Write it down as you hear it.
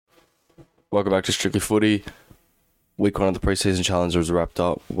Welcome back to Strictly Footy. Week 1 of the preseason challenge was wrapped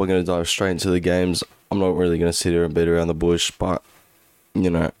up. We're going to dive straight into the games. I'm not really going to sit here and beat around the bush, but,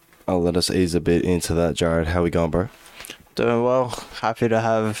 I'll let us ease a bit into that. Jared, how we going, bro? Doing well. Happy to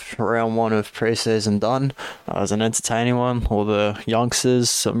have round 1 of preseason done. It was an entertaining one. All the youngsters,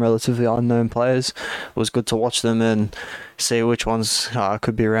 some relatively unknown players. It was good to watch them and see which ones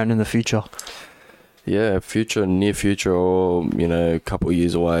could be around in the future. Yeah, near future, or, a couple of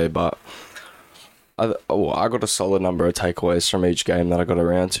years away, but I got a solid number of takeaways from each game that I got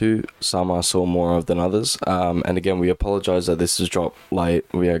around to. Some I saw more of than others. And again, we apologise that this has dropped late.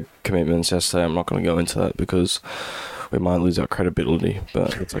 We had commitments yesterday. I'm not going to go into that because we might lose our credibility,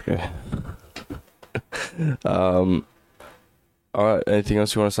 but it's okay. All right, anything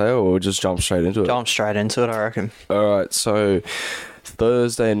else you want to say, or we'll just jump straight into it? Jump straight into it, I reckon. All right, so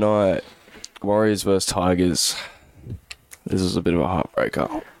Thursday night, Warriors versus Tigers. This is a bit of a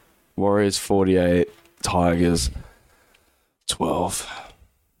heartbreaker. Warriors 48, Tigers 12.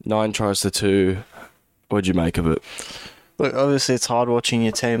 9 tries to 2. What'd you make of it? Look, obviously it's hard watching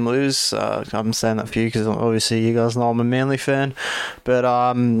your team lose. I'm saying that for you because obviously you guys know I'm a Manly fan. But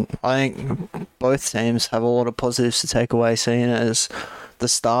I think both teams have a lot of positives to take away, seeing as the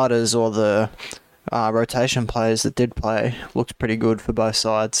starters or the rotation players that did play looked pretty good for both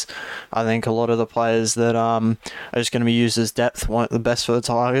sides. I think a lot of the players that are just going to be used as depth weren't the best for the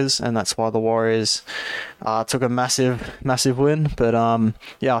Tigers, and that's why the Warriors took a massive win. But I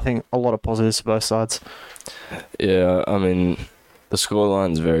think a lot of positives for both sides. Yeah, I mean, the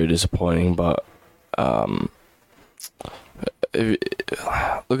scoreline's very disappointing, but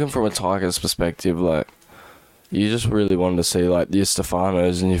looking from a Tigers perspective, you just really wanted to see your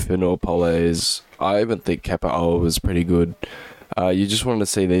Stefanos and your Finor Poles. I even think Kepa was pretty good. You just wanted to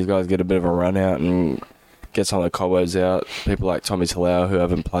see these guys get a bit of a run out and get some of the cobwebs out. People like Tommy Talau, who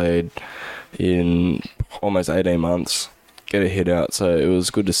haven't played in almost 18 months, get a hit out. So it was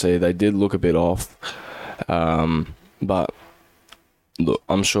good to see. They did look a bit off. But look,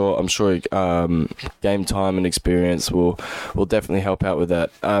 I'm sure game time and experience will definitely help out with that.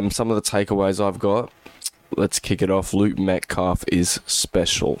 Some of the takeaways I've got. Let's kick it off. Luke Metcalf is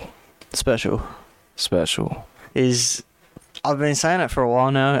special. I've been saying it for a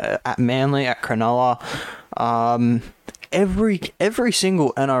while now. At Manly, at Cronulla, every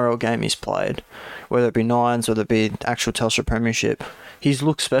single NRL game he's played, whether it be Nines, whether it be actual Telstra Premiership, he's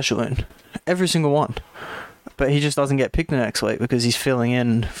looked special in every single one. But he just doesn't get picked the next week because he's filling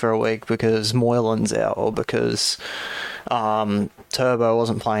in for a week because Moylan's out or because Turbo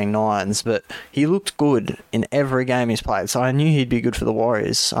wasn't playing Nines. But he looked good in every game he's played, so I knew he'd be good for the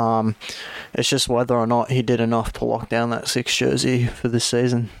Warriors. It's just whether or not he did enough to lock down that 6 jersey for this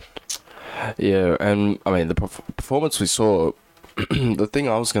season. Yeah, and I mean, the performance we saw, the thing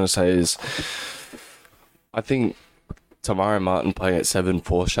I was going to say is, I think Tamari Martin playing at 7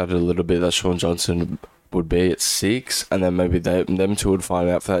 foreshadowed a little bit that Shaun Johnson would be at 6, and then maybe them two would find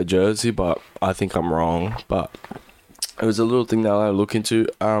out for that jersey, but I think I'm wrong. But it was a little thing that I look into.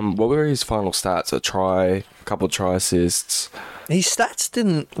 What were his final stats? A try, a couple of try assists. His stats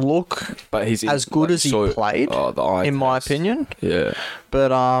didn't look as good as he played, in my opinion. Yeah.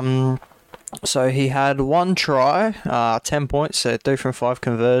 But so he had 1 try, 10 points, so 3 from 5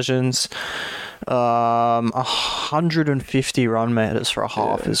 conversions. 150 run meters for a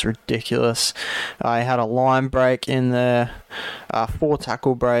half is ridiculous. He had a line break in there, 4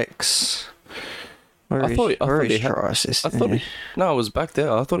 tackle breaks. I thought he had try assist. No, it was back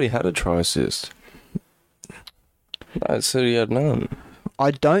there. I thought he had a try assist. I said he had none. I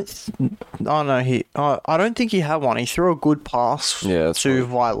don't think he had one. He threw a good pass to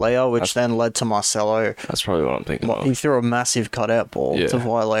Vilea, which then led to Marcelo. That's probably what I'm thinking of. He threw a massive cutout ball to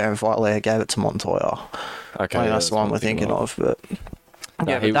Vilea, and Vilea gave it to Montoya. Okay, I think that's the one we're thinking of. But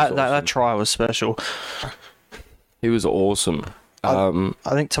that try was special. He was awesome. I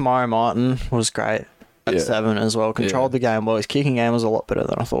think Tamari Martin was great at 7 as well. Controlled the game well. His kicking game was a lot better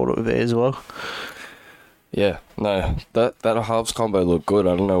than I thought it would be as well. Yeah, no, that halves combo looked good.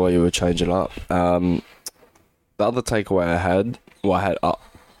 I don't know why you were changing up. The other takeaway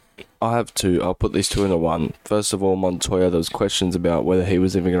I have 2. I'll put these 2 into one. First of all, Montoya, there was questions about whether he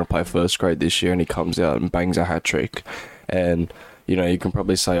was even going to play first grade this year, and he comes out and bangs a hat-trick. And, you can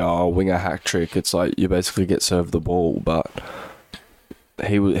probably say, wing a hat-trick. It's like you basically get served the ball, but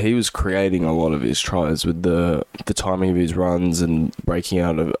he was creating a lot of his tries with the timing of his runs and breaking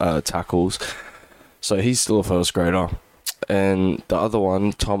out of tackles. So he's still a first grader. And the other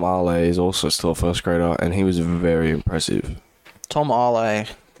one, Tom Ale, is also still a first grader, and he was very impressive. Tom Ale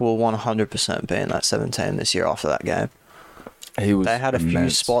will 100% be in that 17 this year after that game. He was They had a few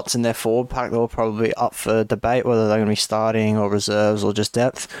immense. spots in their forward pack that were probably up for debate, whether they're going to be starting or reserves or just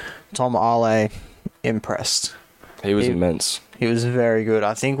depth. Tom Ale, impressed. He was he- immense. He was very good.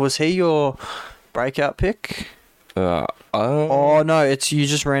 I think, was he your breakout pick? Oh, no, it's you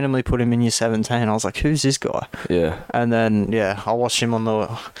just randomly put him in your 17. I was like, who's this guy? yeah. And then, I watched him on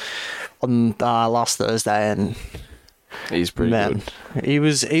last Thursday, and He's pretty man, good. he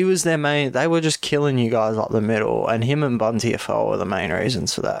was their main. They were just killing you guys up the middle, and him and Bunty FL were the main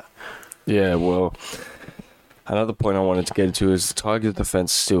reasons for that. Yeah, well, another point I wanted to get into is the Tigers'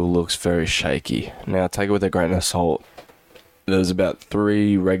 defense still looks very shaky. Now, take it with a grain of salt. There's about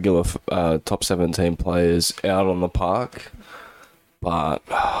 3 regular top 17 players out on the park, but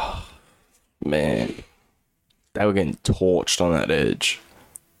man, they were getting torched on that edge.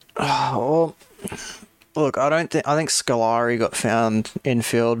 Well, look, I think Scolari got found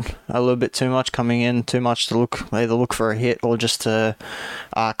infield a little bit too much, coming in too much to either look for a hit or just to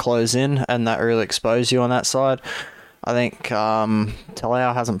close in, and that really exposed you on that side. I think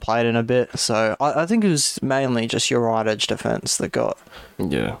Talau hasn't played in a bit, so I think it was mainly just your right edge defense that got.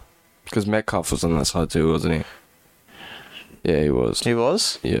 Yeah, because Metcalf was on that side too, wasn't he? Yeah, he was. He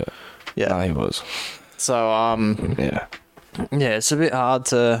was? Yeah. Yeah. No, he was. So, Yeah. yeah, it's a bit hard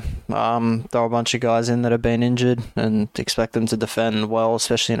to throw a bunch of guys in that have been injured and expect them to defend well,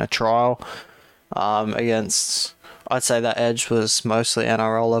 especially in a trial against. I'd say that edge was mostly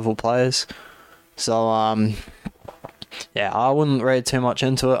NRL level players. So, yeah, I wouldn't read too much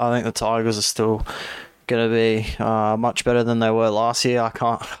into it. I think the Tigers are still going to be much better than they were last year.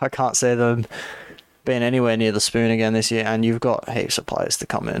 I can't see them being anywhere near the spoon again this year, and you've got heaps of players to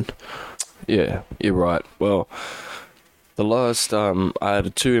come in. Yeah, you're right. Well, the last, I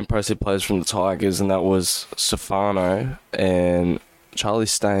had 2 impressive players from the Tigers, and that was Stefano and Charlie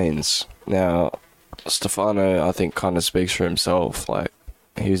Staines. Now, Stefano, I think, kind of speaks for himself. Like,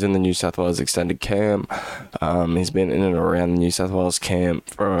 he was in the New South Wales extended camp. He's been in and around the New South Wales camp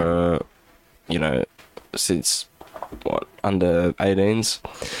for, since, under 18s.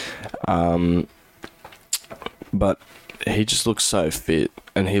 But he just looks so fit,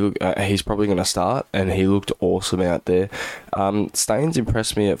 and he's probably going to start, and he looked awesome out there. Staines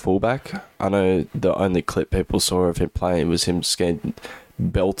impressed me at fullback. I know the only clip people saw of him playing was him just getting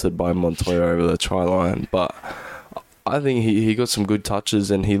belted by Montoya over the try line, but I think he got some good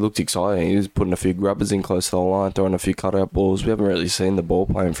touches, and he looked exciting. He was putting a few grubbers in close to the line, throwing a few cutout balls. We haven't really seen the ball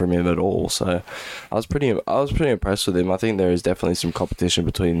playing from him at all, so I was pretty impressed with him. I think there is definitely some competition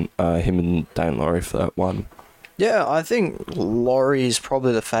between him and Dane Laurie for that one. Yeah, I think Laurie's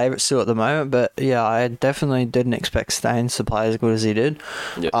probably the favourite still at the moment, but yeah, I definitely didn't expect Staines to play as good as he did.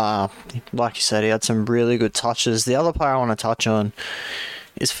 Yep. Like you said, he had some really good touches. The other player I want to touch on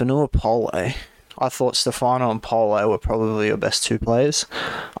is Fanua Pole. I thought Stefano and Pole were probably your best 2 players.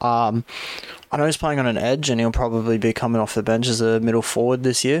 I know he's playing on an edge, and he'll probably be coming off the bench as a middle forward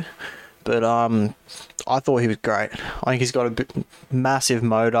this year. But I thought he was great. I think he's got a massive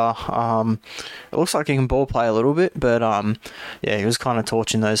motor. It looks like he can ball play a little bit, but yeah, he was kind of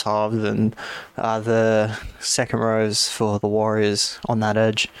torching those halves and the second rows for the Warriors on that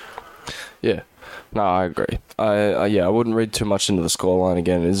edge. Yeah. No, I agree. I wouldn't read too much into the scoreline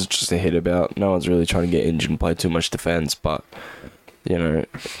again. It's just a hit about. No one's really trying to get injured and play too much defence, but a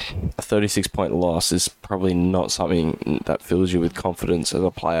 36-point loss is probably not something that fills you with confidence as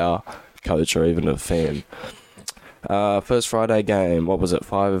a player, coach, or even a fan. First Friday game, what was it,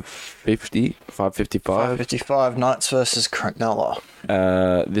 5:50? 5:55? 5:55, Knights versus Cronulla.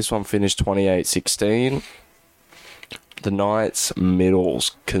 This one finished 28-16. The Knights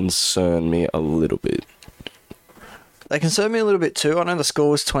middles concern me a little bit. They concern me a little bit too. I know the score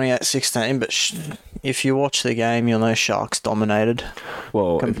was 28-16, but if you watch the game, you'll know Sharks dominated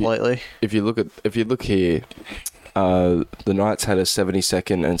completely. If you look here, the Knights had a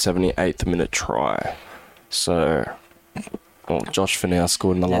 72nd and 78th minute try. So, Josh Finau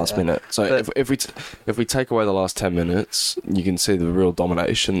scored in the last minute. So if we take away the last 10 minutes, you can see the real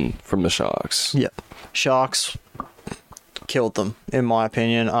domination from the Sharks. Yep, Sharks killed them, in my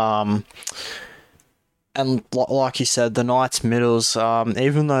opinion. And like you said, the Knights middles,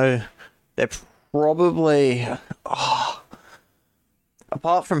 even though they're probably...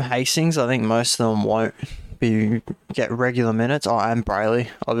 apart from Hastings, I think most of them won't get regular minutes. And Brayley,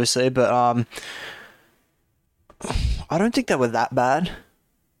 obviously. But I don't think they were that bad.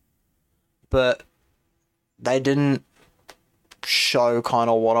 But they didn't show kind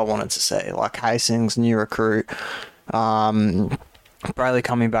of what I wanted to see. Like Hastings, new recruit. Brayley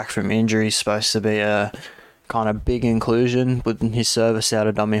coming back from injury is supposed to be a kind of big inclusion with his service out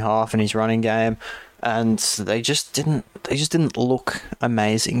of dummy half and his running game. and they just didn't look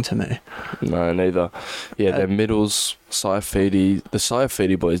amazing to me. No, neither. Yeah, their middles, Saifidi, the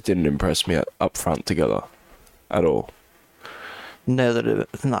Saifidi boys didn't impress me up front together at all. Neither did it.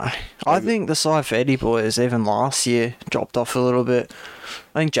 No. I think the Saifidi boys, even last year, dropped off a little bit.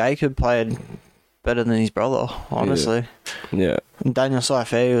 I think Jacob played better than his brother, honestly. Yeah. And Daniel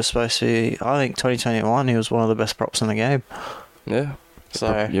Saifidi was supposed to be, I think 2021, he was one of the best props in the game. Yeah.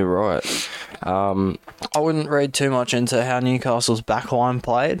 So You're right. I wouldn't read too much into how Newcastle's backline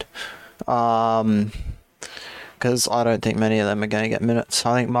played. Because I don't think many of them are going to get minutes.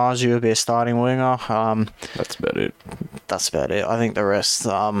 I think Marju will be a starting winger. That's about it. That's about it. I think the rest,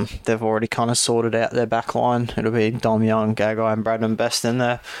 they've already kind of sorted out their back line. It'll be Dom Young, Gagai and Brandon Best in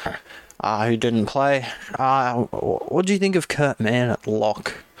there, who didn't play. What do you think of Kurt Mann at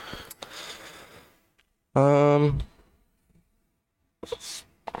lock? I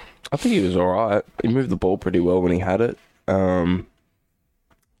think he was alright. He moved the ball pretty well when he had it. I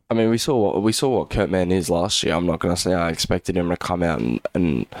mean, we saw what Kurt Mann is last year. I'm not going to say I expected him to come out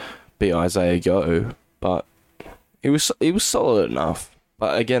and be Isaiah Go, but he was solid enough.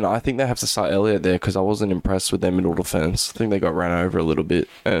 But again, I think they have to start Elliott there because I wasn't impressed with their middle defense. I think they got ran over a little bit,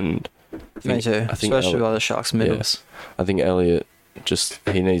 and Me too, especially by the Sharks middles. Yeah, I think Elliott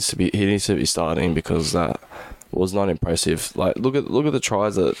he needs to be starting because that was not impressive. Like look at the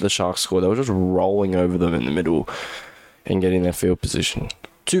tries that the Sharks scored. They were just rolling over them in the middle and getting their field position.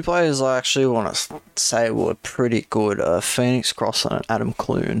 Two players I actually want to say were pretty good: Phoenix Crossan and Adam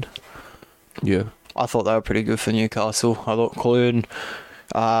Clune. Yeah, I thought they were pretty good for Newcastle. I thought Clune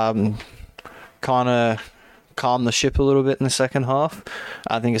kind of calmed the ship a little bit in the second half.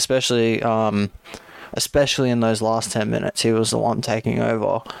 I think especially in those last 10 minutes, he was the one taking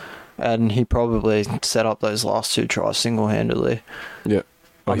over, and he probably set up those last two tries single-handedly. Yeah,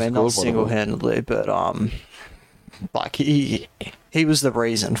 I mean, not single-handedly, but like he was the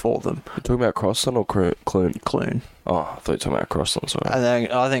reason for them. You're talking about Crossan or Clune? Clune. Oh, I thought you were talking about Crossan, sorry.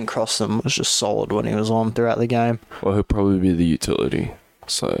 I think Crossan was just solid when he was on throughout the game. Well, he'll probably be the utility,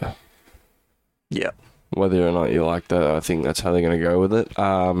 so yeah. Whether or not you like that, I think that's how they're going to go with it.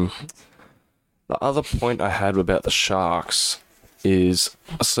 The other point I had about the Sharks is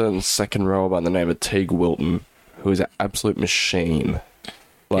a certain second rower by the name of Teague Wilton, who is an absolute machine.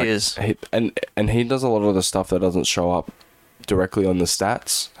 He is. And he does a lot of the stuff that doesn't show up directly on the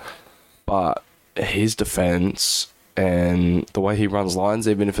stats, but his defense and the way he runs lines,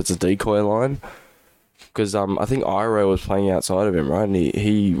 even if it's a decoy line, because I think Iro was playing outside of him, right? And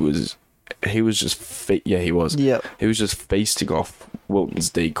he was just he was. Yep. He was just feasting off Wilton's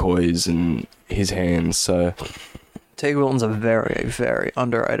decoys and his hands. So Teague Wilton's a very, very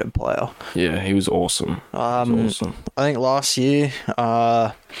underrated player. yeah, he was awesome. Awesome. I think last year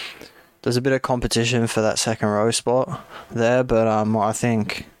there's a bit of competition for that second row spot there, but I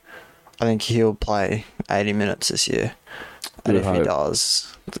think he'll play 80 minutes this year. And if he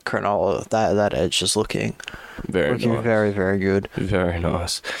does, the Cronulla, that edge is looking Very nice. very, very good. Very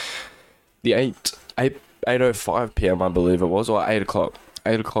nice. The 8:05 p.m. I believe it was, or 8 o'clock.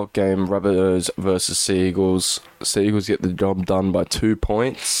 8 o'clock game, Rabbitohs versus Sea Eagles. Sea Eagles get the job done by 2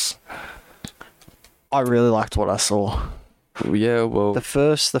 points. I really liked what I saw. Yeah, well, The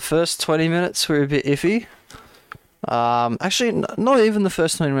first 20 minutes were a bit iffy. Actually, not even the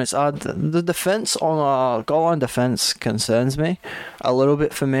first 20 minutes. The defense on goal line defense concerns me a little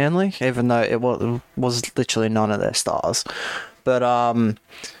bit for Manly, even though it was literally none of their stars. But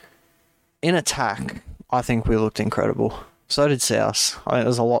in attack, I think we looked incredible. So did South. I think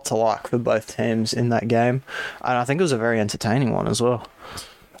there's a lot to like for both teams in that game, and I think it was a very entertaining one as well.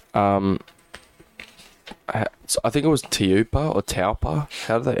 I think it was Tiupa or Taupa.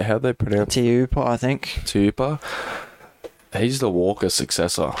 How do they pronounce it? Tiupa, I think. Tiupa. He's the Walker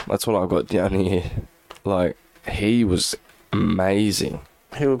successor. That's what I've got down here. Like, he was amazing.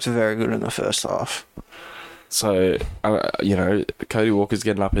 He looked very good in the first half. So, Cody Walker's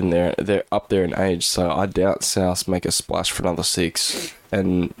getting up in there. They're up there in age, so I doubt South make a splash for another 6.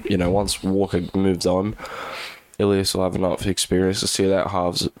 And, once Walker moves on, Ilias will have enough experience to see that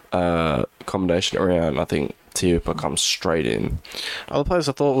halves combination around. I think Tiupa comes straight in. Other players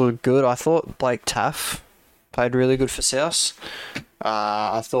I thought were good. I thought Blake Taff played really good for South.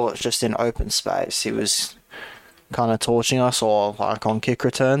 I thought just in open space he was kind of torching us, or like on kick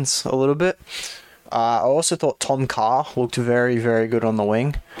returns a little bit. I also thought Tom Carr looked very, very good on the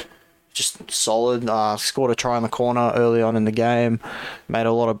wing. Just solid. Scored a try in the corner early on in the game. Made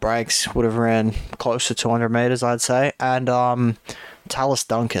a lot of breaks. Would have ran close to 200 metres, I'd say. And Tallis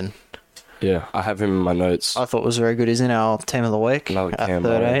Duncan. Yeah, I have him in my notes. I thought was very good. He's in our team of the week Another at Cambo.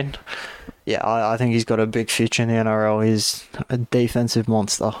 13. Yeah, I think he's got a big future in the NRL. He's a defensive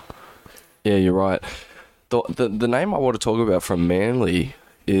monster. Yeah, you're right. The name I want to talk about from Manly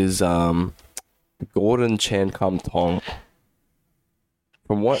is Gordon Chan Kum Tong.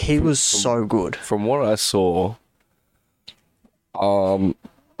 He was so good. From what I saw, I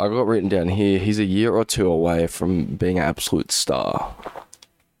got written down here, he's a year or two away from being an absolute star.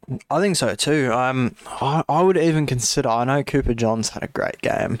 I think so too. I would even consider. I know Cooper Johns had a great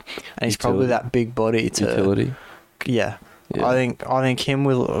game, and he's probably that big body to utility. Yeah. Yeah. I think him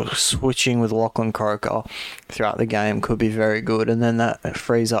with switching with Lachlan Croker throughout the game could be very good, and then that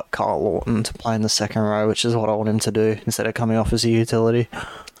frees up Carl Lawton to play in the second row, which is what I want him to do instead of coming off as a utility.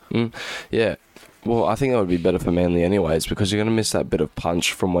 Yeah. Well, I think that would be better for Manly anyways, because you're going to miss that bit of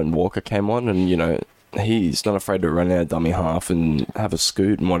punch from when Walker came on, and he's not afraid to run out dummy half and have a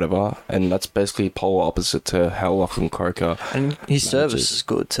scoot and whatever, and that's basically polar opposite to how Lachlan Croker and his service is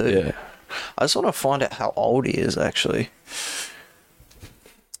good too. Yeah. I just want to find out how old he is actually.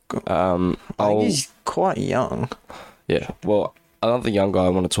 I think he's quite young. Yeah, well, another young guy I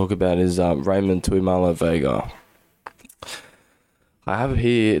want to talk about is Raymond Tuimala Vega. I have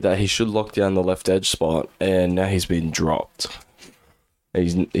here that he should lock down the left edge spot, and now he's been dropped.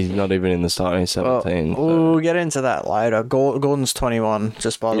 He's not even in the starting 17. We'll get into that later. Gordon's 21,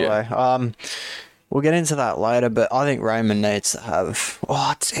 just by the way. We'll get into that later, but I think Raymond needs to have...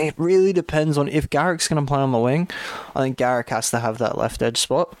 it really depends on if Garrick's going to play on the wing. I think Garrick has to have that left edge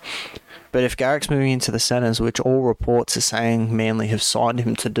spot. But if Garrick's moving into the centres, which all reports are saying Manly have signed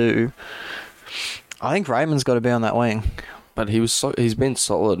him to do, I think Raymond's got to be on that wing. But he's been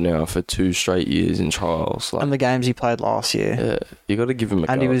solid now for 2 straight years in trials. And the games he played last year. Yeah, you got to give him a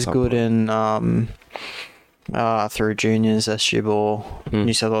go. And he was good in... through juniors, SG Ball,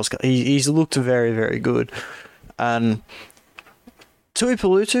 New South Wales. He's looked very, very good. And Tui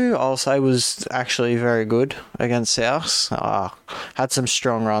Pelutu, I'll say, was actually very good against South. Had some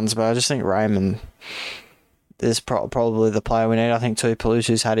strong runs, but I just think Raymond is probably the player we need. I think Tui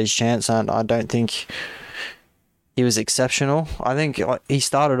Pelutu's had his chance, and I don't think he was exceptional. I think he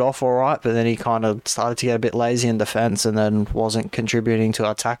started off all right, but then he kind of started to get a bit lazy in defence and then wasn't contributing to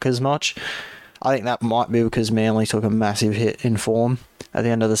attack as much. I think that might be because Manly took a massive hit in form at the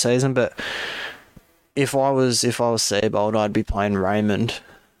end of the season. But if I was Seabold, I'd be playing Raymond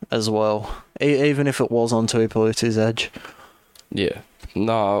as well, even if it was on Tui Pelutu's edge. Yeah,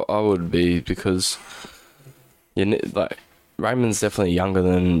 no, I would be, because Raymond's definitely younger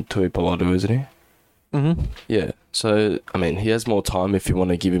than Tui Pelutu, isn't he? Mm-hmm. Yeah, so I mean, he has more time if you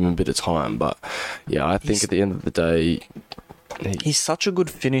want to give him a bit of time. But yeah, I think at the end of the day. He's such a good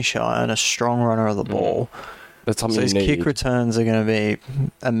finisher and a strong runner of the ball. That's something so his kick returns are going to be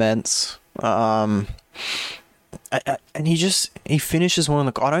immense. And he finishes one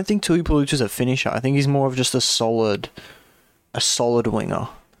of the... I don't think Tui Pelutu's a finisher. I think he's more of just a solid winger.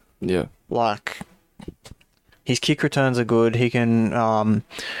 Yeah. His kick returns are good. He can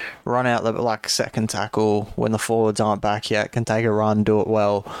run out the second tackle when the forwards aren't back yet. Can take a run, do it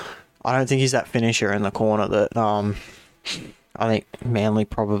well. I don't think he's that finisher in the corner that... I think Manly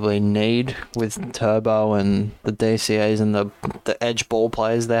probably need with Turbo and the DCAs and the edge ball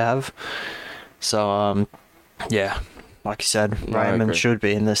players they have. So, yeah, like you said, Raymond should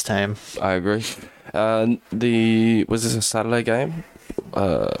be in this team. I agree. Was this a Saturday game?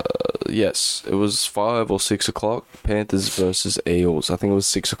 Yes, it was 5 or 6 o'clock. Panthers versus Eels. I think it was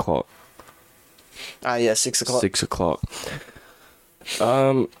 6 o'clock. Yeah, 6 o'clock. 6 o'clock.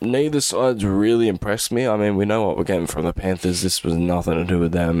 Neither side's really impressed me. I mean, we know what we're getting from the Panthers. This was nothing to do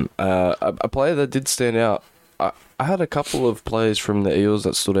with them. A player that did stand out, I had a couple of players from the Eels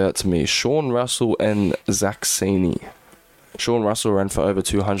that stood out to me. Sean Russell and Zach Sini. Sean Russell ran for over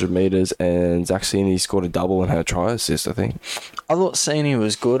 200 metres and Zach Sini scored a double and had a try assist, I think. I thought Sini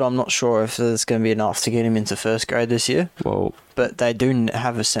was good. I'm not sure if there's going to be enough to get him into first grade this year. Well, but they do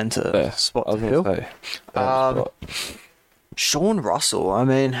have a centre spot to fill. Sean Russell, I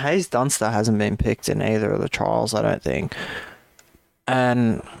mean, Hayes Dunster hasn't been picked in either of the trials, I don't think.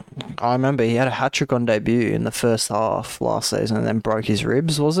 And I remember he had a hat-trick on debut in the first half last season and then broke his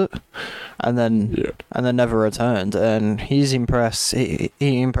ribs, was it? And then never returned. And he's impressed. He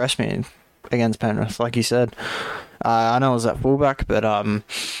impressed me against Penrith, like you said. I know it was at fullback, but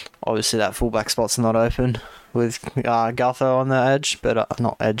obviously that fullback spot's not open with Gutho on the edge, but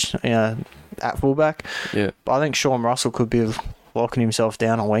not edge, at fullback. Yeah. But I think Sean Russell could be locking himself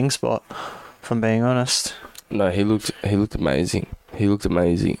down a wing spot, if I'm being honest. No, he looked amazing. He looked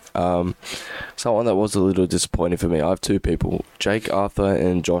amazing. Someone that was a little disappointing for me, I have 2 people, Jake Arthur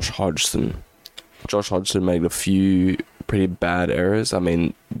and Josh Hodgson. Josh Hodgson made a few pretty bad errors. I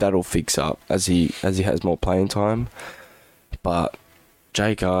mean, that'll fix up as he has more playing time. But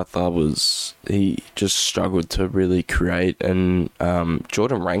Jake Arthur he just struggled to really create, and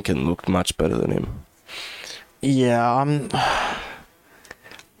Jordan Rankin looked much better than him. Yeah,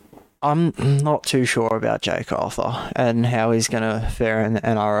 I'm not too sure about Jake Arthur and how he's going to fare in the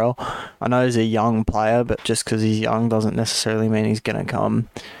NRL. I know he's a young player, but just because he's young doesn't necessarily mean he's going to come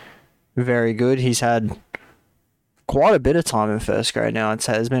very good. He's had quite a bit of time in first grade now. I'd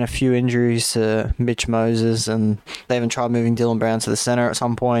say there's been a few injuries to Mitch Moses, and they even tried moving Dylan Brown to the centre at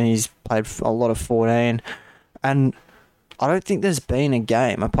some point. He's played a lot of 14, and I don't think there's been a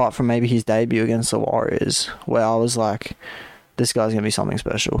game, apart from maybe his debut against the Warriors, where I was like, this guy's going to be something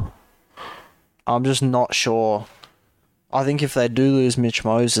special. I'm just not sure. I think if they do lose Mitch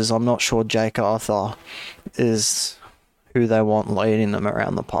Moses, I'm not sure Jake Arthur is who they want leading them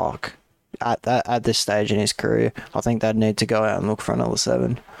around the park at this stage in his career. I think they'd need to go out and look for another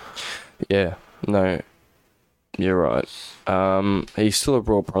 7. Yeah, no, you're right. He's still a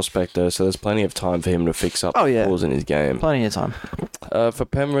raw prospect though, so there's plenty of time for him to fix up flaws in his game. Plenty of time. For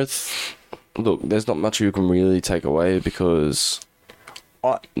Penrith, look, there's not much you can really take away because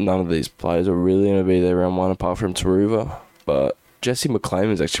none of these players are really going to be there round 1 apart from Taruva. But Jesse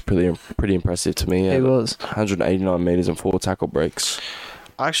McLean is actually pretty impressive to me. He was 189 metres and 4 tackle breaks.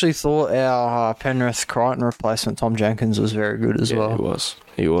 I actually thought our Penrith Crichton replacement, Tom Jenkins, was very good as well.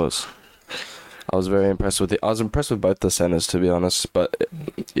 He was. I was very impressed with it. I was impressed with both the centres, to be honest. But,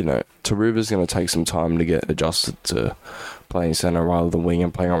 Taruva's going to take some time to get adjusted to playing centre rather than wing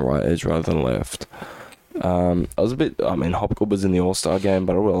and playing on right edge rather than left. Hopgood was in the All-Star game,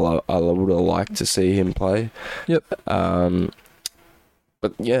 but I would have liked to see him play. Yep.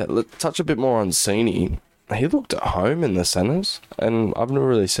 But yeah, let's touch a bit more on Sini. He looked at home in the centres, and I've never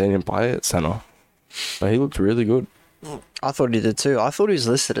really seen him play at centre. But he looked really good. I thought he did too. I thought he was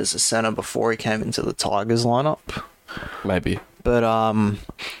listed as a centre before he came into the Tigers lineup. Maybe. But,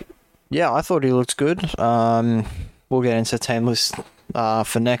 yeah, I thought he looked good. We'll get into team list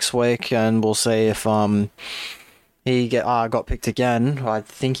for next week, and we'll see if he got picked again. I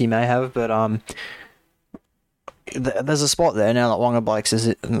think he may have, but there's a spot there now that Wonga Blake's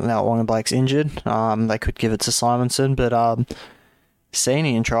injured. They could give it to Simonson, but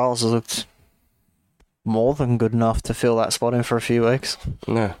Sini and Charles looked more than good enough to fill that spot in for a few weeks.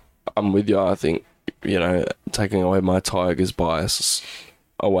 No, I'm with you. I think, taking away my Tigers bias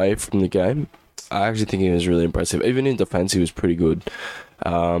away from the game, I actually think he was really impressive. Even in defence, he was pretty good.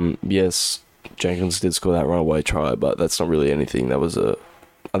 Yes, Jenkins did score that runaway try, but that's not really anything. I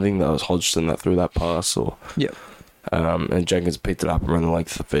think that was Hodgson that threw that pass. Yep. And Jenkins picked it up and ran the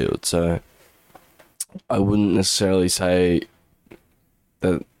length of the field. So I wouldn't necessarily say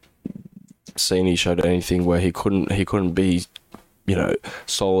that Sini showed anything where he couldn't be,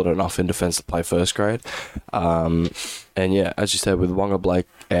 solid enough in defence to play first grade. And yeah, as you said, with Wonga Blake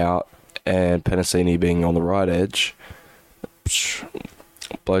out and Penasini being on the right edge,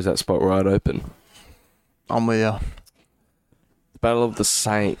 blows that spot right open. I'm with you. Battle of the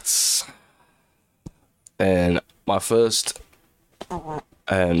Saints. And my first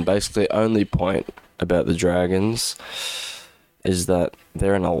and basically only point about the Dragons is that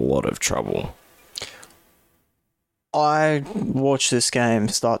they're in a lot of trouble. I watched this game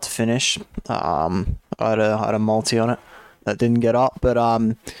start to finish. I had a multi on it that didn't get up, but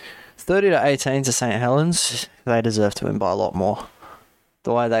 30-18 to St. Helens. They deserve to win by a lot more.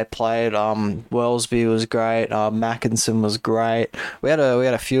 The way they played, Wellesby was great. Mackinson was great. We had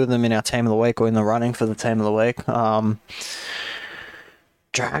a few of them in our team of the week or in the running for the team of the week.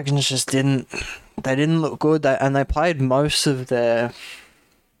 Dragons just didn't look good. They played most of their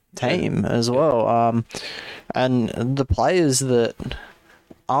team as well. And the players that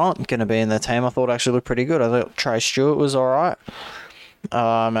aren't going to be in their team, I thought actually looked pretty good. I thought Trey Stewart was all right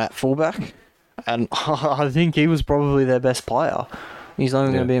at fullback, and I think he was probably their best player. He's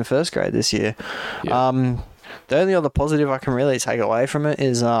only going to be in first grade this year. Yeah. The only other positive I can really take away from it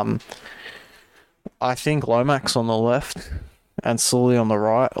is I think Lomax on the left and Sully on the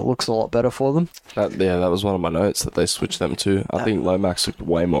right looks a lot better for them. That was one of my notes that they switched them to. I think Lomax looked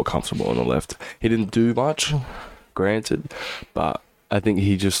way more comfortable on the left. He didn't do much, granted, but I think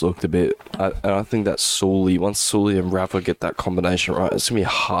he just looked a bit... and I think that Sully, once Sully and Rafa get that combination right, it's going to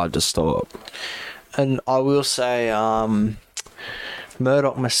be hard to stop. And I will say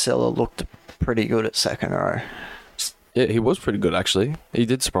Murdoch Masilla looked pretty good at second row. Yeah, he was pretty good, actually. He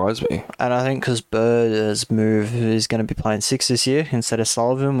did surprise me. And I think because Bird's move is going to be playing 6 this year instead of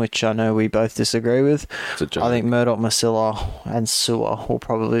Sullivan, which I know we both disagree with, I think Murdoch Masilla and Sewer will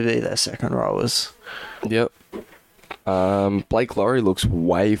probably be their second rowers. Yep. Blake Laurie looks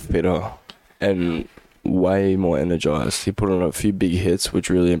way fitter and way more energized. He put on a few big hits, which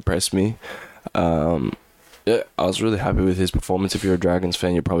really impressed me. Yeah, I was really happy with his performance. If you're a Dragons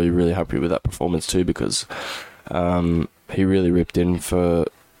fan, you're probably really happy with that performance too, because he really ripped in for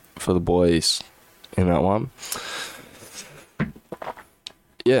the boys in that one.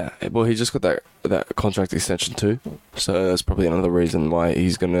 Yeah, well, he just got that contract extension too, so that's probably another reason why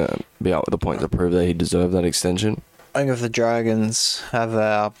he's gonna be out with the point to prove that he deserved that extension. I think if the Dragons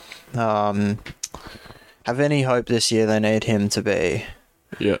have any hope this year, they need him to be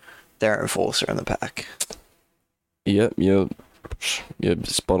their enforcer in the pack. Yep,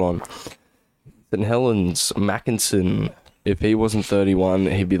 spot on. St Helens Mackinson, if he wasn't 31,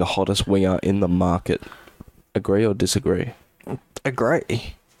 he'd be the hottest winger in the market. Agree or disagree?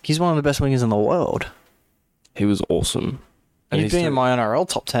 Agree. He's one of the best wingers in the world. He was awesome. And He'd be in my NRL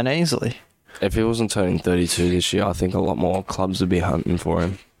top 10 easily. If he wasn't turning 32 this year, I think a lot more clubs would be hunting for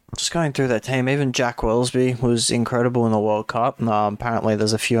him. Just going through that team, even Jack Wellesby was incredible in the World Cup. Apparently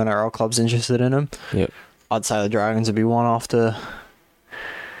there's a few NRL clubs interested in him. Yep. I'd say the Dragons would be one after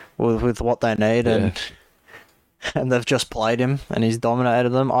with what they need, and they've just played him and he's dominated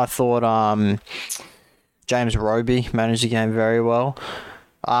them. I thought James Roby managed the game very well.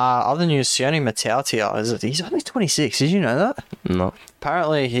 Other news, Sione Matautia, he's only 26. Did you know that? No.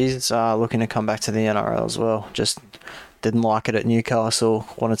 Apparently he's looking to come back to the NRL as well. Just didn't like it at Newcastle,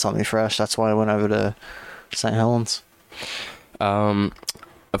 wanted something fresh. That's why I went over to St Helens.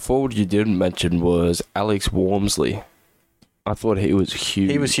 A forward you didn't mention was Alex Walmsley. I thought he was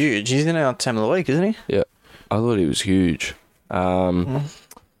huge. He was huge. He's in our team of the week, isn't he? Yeah, I thought he was huge. And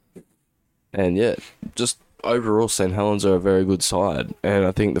yeah, just overall, St Helens are a very good side, and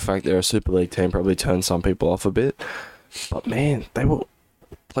I think the fact they're a Super League team probably turned some people off a bit. But man, they were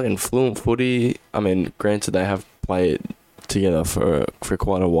playing fluent footy. I mean, granted, they have played together for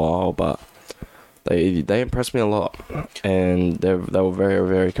quite a while, but they impressed me a lot, and they were very,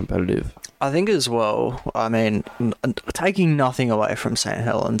 very competitive. I think as well, I mean, taking nothing away from St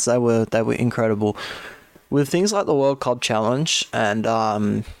Helens, they were incredible. With things like the World Club Challenge,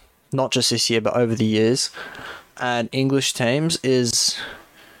 and not just this year, but over the years, and English teams,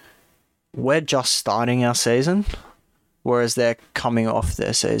 we're just starting our season, whereas they're coming off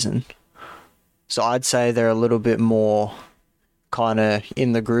their season. So I'd say they're a little bit more kind of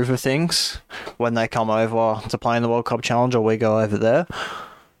in the groove of things when they come over to play in the World Cup Challenge, or we go over there.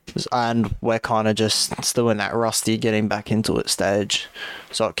 And we're kind of just still in that rusty getting back into it stage.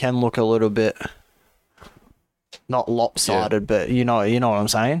 So it can look a little bit not lopsided, but you know what I'm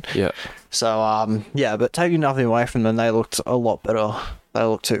saying? Yeah. So, but taking nothing away from them, they looked a lot better. They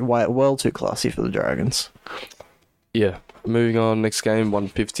looked well too classy for the Dragons. Yeah. Moving on, next game,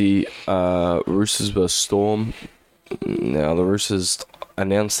 150, Roosters vs Storm. Now, the Roosters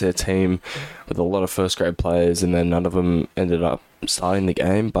announced their team with a lot of first-grade players, and then none of them ended up starting the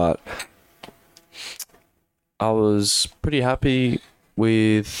game, but I was pretty happy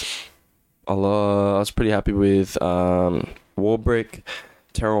with Warbrick.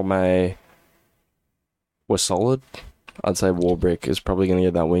 Terrell May was solid. I'd say Warbrick is probably going to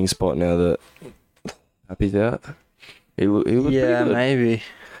get that wing spot now that Happy's out. He looked pretty good. Maybe.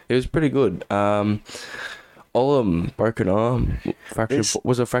 He was pretty good. Olam, broken arm,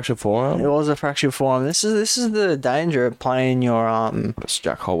 was it fractured forearm? It was a fractured forearm. This is the danger of playing your It's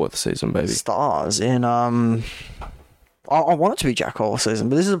Jack Holworth season, baby. Stars in I want it to be Jack Holworth season,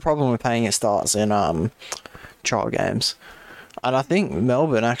 but this is a problem with playing your stars in trial games, and I think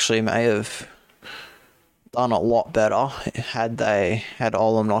Melbourne actually may have done a lot better had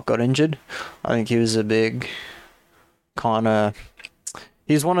Olam not got injured. I think he was a big kind of.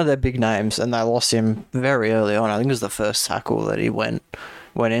 He's one of their big names, and they lost him very early on. I think it was the first tackle that he went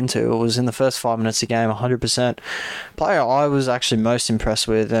into. It was in the first 5 minutes of the game, 100%. Player I was actually most impressed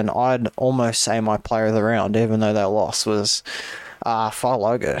with, and I'd almost say my player of the round, even though they lost, was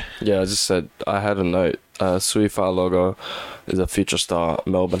Farlogo. Yeah, I just said, I had a note. Sui Farlogo is a future star.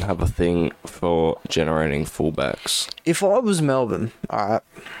 Melbourne have a thing for generating fullbacks. If I was Melbourne, alright,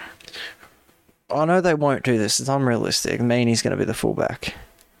 I know they won't do this. It's unrealistic. Meaney's going to be the fullback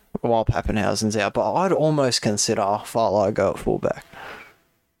while Pappenhausen's out, but I'd almost consider Farlogo at fullback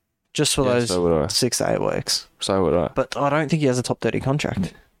just for those 6 to 8 weeks. So would I. But I don't think he has a top 30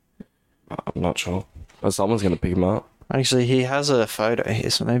 contract. I'm not sure. But someone's going to pick him up. Actually, he has a photo here,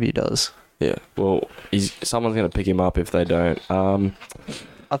 so maybe he does. Yeah, well, someone's going to pick him up if they don't.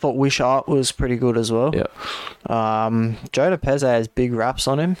 I thought Wishart was pretty good as well. Yeah. Joe DePeze has big raps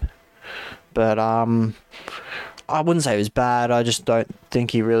on him. But I wouldn't say he was bad. I just don't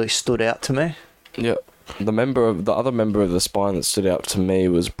think he really stood out to me. Yeah. The other member of the spine that stood out to me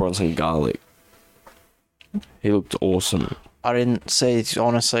was Bronson Garlick. He looked awesome. I didn't see,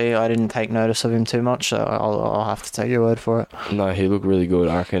 honestly, I didn't take notice of him too much, so I'll have to take your word for it. No, he looked really good.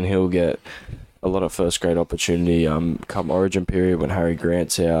 I reckon he'll get a lot of first grade opportunity come Origin period when Harry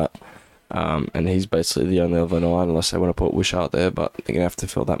Grant's out. And he's basically the only other 9 unless they want to put Wishart there, but they're going to have to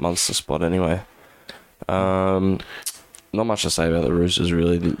fill that Munster spot anyway. Not much to say about the Roosters,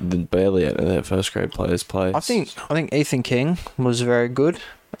 really. Barely any of their first grade players play. I think Ethan King was very good.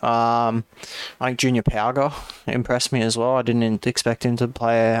 I think Junior Pauga impressed me as well. I didn't expect him to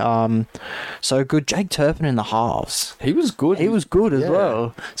play so good. Jake Turpin in the halves. He was good. He was good as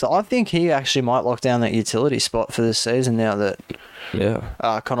well. So I think he actually might lock down that utility spot for this season now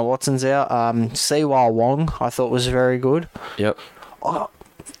that Connor Watson's out. Siwa Wong I thought was very good. Yep.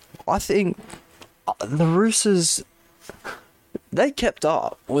 I think the Roosters, they kept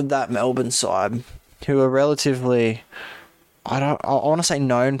up with that Melbourne side who are relatively, I want to say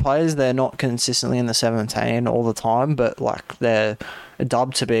known players. They're not consistently in the 17 all the time, but like they're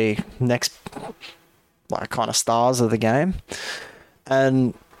dubbed to be next like kind of stars of the game.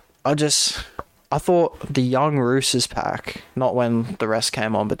 And I thought the young Roosters pack, not when the rest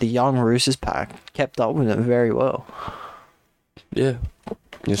came on, but the young Roosters pack kept up with it very well. Yeah.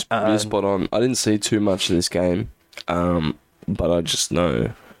 You're spot on. I didn't see too much of this game, but I just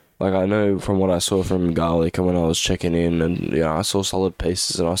know. Like, I know from what I saw from Garlick and when I was checking in, and I saw solid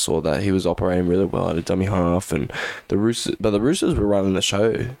pieces, and I saw that he was operating really well at a dummy half, and the Roosters were running the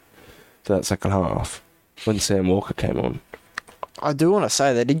show for that second half when Sam Walker came on. I do want to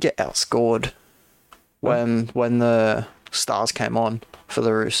say they did get outscored when the Stars came on for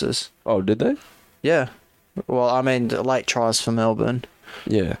the Roosters. Oh, did they? Yeah. Well, I mean, late tries for Melbourne.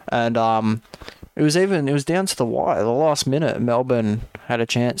 Yeah. And it was down to the wire. The last minute, Melbourne had a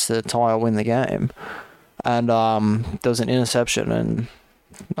chance to tie or win the game. And there was an interception, and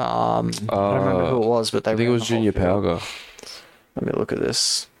I don't remember who it was, but I think it was Junior Pauga. Let me look at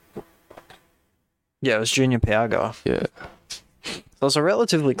this. Yeah, it was Junior Pauga. Yeah. So it was a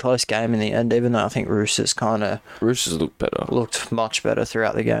relatively close game in the end, even though I think Roosters looked much better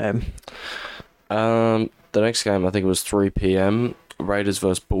throughout the game. The next game, I think it was 3 p.m. Raiders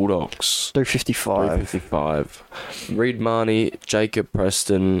versus Bulldogs. 3:55. Reed Marnie, Jacob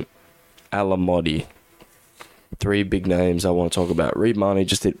Preston, Alamotti. 3 big names I want to talk about. Reed Marnie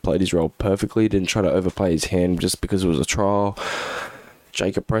just played his role perfectly. Didn't try to overplay his hand just because it was a trial.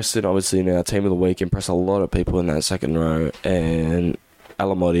 Jacob Preston, obviously in our team of the week, impressed a lot of people in that second row. And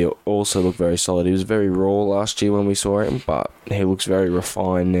Alamotti also looked very solid. He was very raw last year when we saw him, but he looks very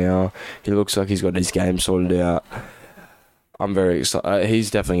refined now. He looks like he's got his game sorted out. I'm very excited.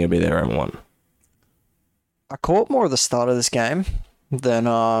 He's definitely going to be there in one. I caught more of the start of this game than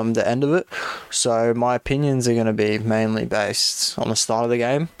the end of it, so my opinions are going to be mainly based on the start of the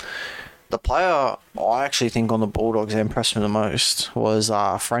game. The player I actually think on the Bulldogs that impressed me the most was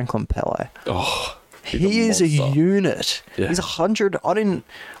Franklin Pele. Oh, he is a unit. Yeah. He's 100. I didn't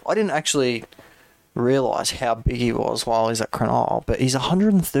actually realise how big he was while he's at Cronulla, but he's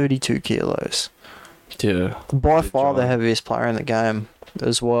 132 kilos. Yeah. By far the heaviest player in the game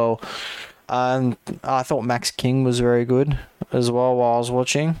as well. And I thought Max King was very good as well while I was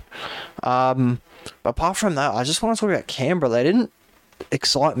watching. But apart from that, I just want to talk about Canberra. They didn't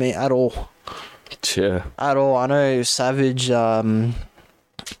excite me at all. Yeah. At all. I know Savage,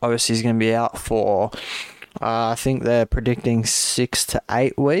 obviously, is going to be out for, I think they're predicting 6 to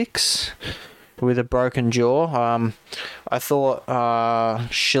 8 weeks with a broken jaw. I thought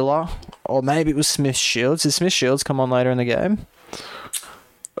Schiller, or maybe it was Smith Shields. Did Smith Shields come on later in the game?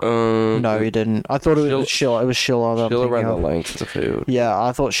 No, he didn't. I thought it was Schiller. It was Schiller. Schiller ran the length of the field. Yeah,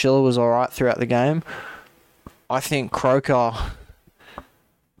 I thought Schiller was alright throughout the game. I think Croker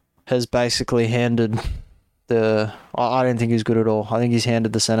has basically handed I don't think he's good at all. I think he's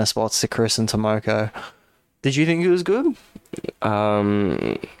handed the centre spots to Chris and Tomoko. Did you think he was good?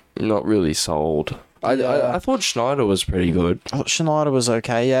 Not really sold. I thought Schneider was pretty good. I thought Schneider was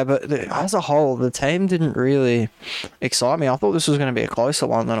okay, yeah, but as a whole, the team didn't really excite me. I thought this was going to be a closer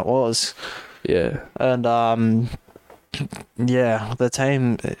one than it was. Yeah. And, the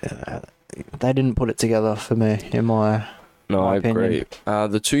team, they didn't put it together for me, in my opinion. Agree.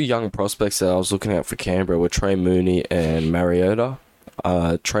 The 2 young prospects that I was looking at for Canberra were Trey Mooney and Mariota.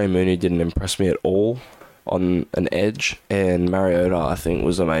 Trey Mooney didn't impress me at all on an edge, and Mariota I think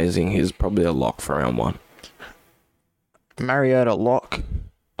was amazing. He's probably a lock for round 1. Mariota lock?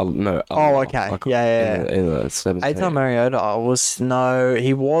 No. Oh, okay. Yeah. In the 17. Eitan Mariota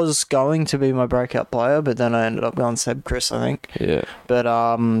he was going to be my breakout player, but then I ended up going Seb Chris, I think. Yeah. But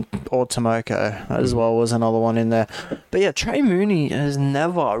or Tomoko as well was another one in there. But yeah, Trey Mooney has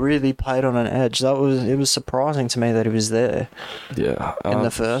never really played on an edge. It was surprising to me that he was there. Yeah. In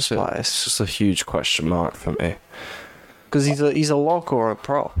the first place. It's just a huge question mark for me. Because he's a lock or a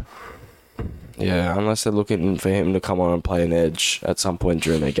prop. Yeah, unless they're looking for him to come on and play an edge at some point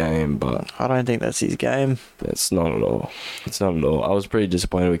during the game, but I don't think that's his game. it's not at all. It's not at all. I was pretty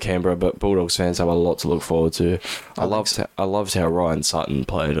disappointed with Canberra, but Bulldogs fans have a lot to look forward to. I loved how Ryan Sutton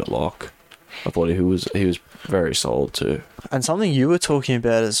played at lock. I thought he was very solid too. And something you were talking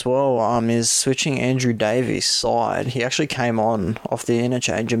about as well is switching Andrew Davies' side. He actually came on off the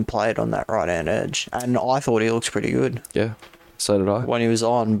interchange and played on that right-hand edge, and I thought he looked pretty good. Yeah. So did I. When he was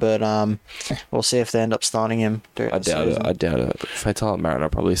on, but we'll see if they end up starting him. I doubt it. Fatal Mariner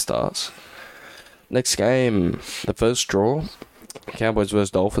probably starts. Next game, the first draw. Cowboys versus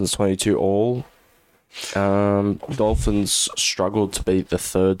Dolphins, 22 all. Dolphins struggled to beat the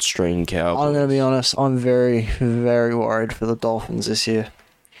third string Cowboys. I'm going to be honest, I'm very, very worried for the Dolphins this year.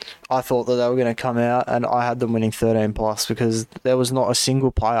 I thought that they were going to come out, and I had them winning 13 plus because there was not a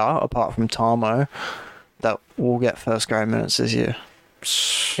single player apart from Tamo that will get first grade minutes this year,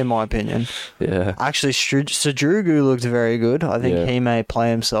 in my opinion. Yeah. Actually, Sadrugu looked very good. I think he may play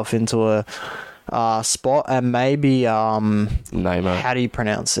himself into a spot, and maybe Namo. How do you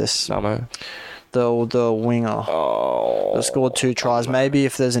pronounce this? Namo. The winger. Oh. That scored 2 tries. Maybe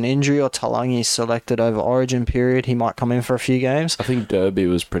if there's an injury or Talangi's selected over Origin period, he might come in for a few games. I think Derby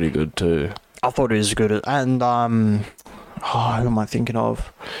was pretty good too. I thought he was good. And who am I thinking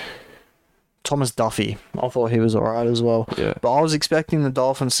of? Thomas Duffy. I thought he was alright as well. Yeah. But I was expecting the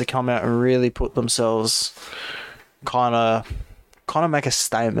Dolphins to come out and really put themselves kind of make a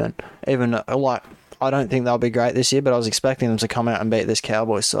statement. Even like I don't think they'll be great this year, but I was expecting them to come out and beat this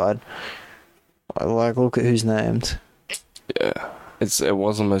Cowboys side. Like, look at who's named. Yeah. It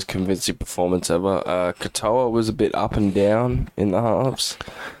wasn't the most convincing performance ever. Katoa was a bit up and down in the halves.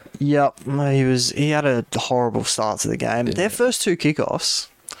 Yep, he had a horrible start to the game. Yeah. Their first 2 kickoffs,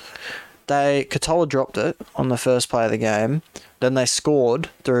 Katoa dropped it on the first play of the game. Then they scored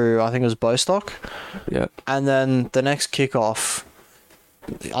through, I think it was Bostock. Yeah. And then the next kickoff,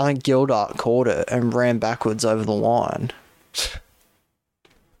 I think Gildart caught it and ran backwards over the line.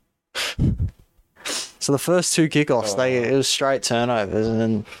 So the first 2 kickoffs, it was straight turnovers,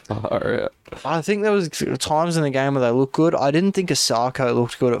 and I think there was times in the game where they looked good. I didn't think Asako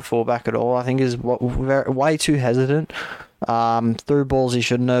looked good at fullback at all. I think he's way too hesitant. Threw balls he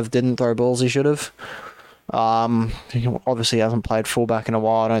shouldn't have, didn't throw balls he should have. He obviously hasn't played fullback in a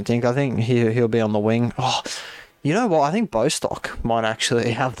while, I don't think. I think he'll be on the wing. Oh, you know what? I think Bostock might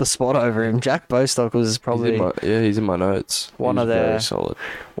actually have the spot over him. Jack Bostock was probably... he's in my notes. Very solid.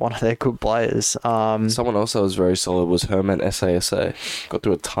 One of their good players. Someone else that was very solid was Herman SASA. Got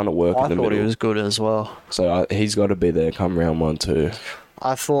through a ton of work in the middle. I thought he was good as well. So he's got to be there come round 1 too.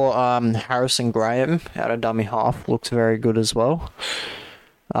 I thought Harrison Graham out of dummy half looked very good as well.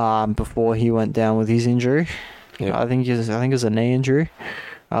 Before he went down with his injury, I think it was a knee injury.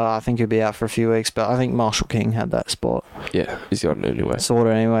 I think he'll be out for a few weeks, but I think Marshall King had that spot. Yeah, he's got it anyway. Sort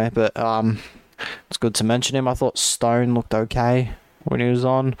of anyway, but it's good to mention him. I thought Stone looked okay when he was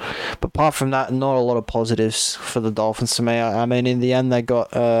on, but apart from that, not a lot of positives for the Dolphins to me. I mean, in the end, they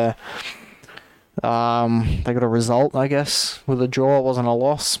got a result, I guess, with a draw. It wasn't a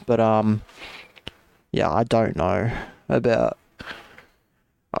loss, but I don't know about.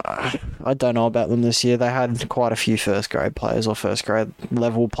 I don't know about them this year. They had quite a few first grade players or first grade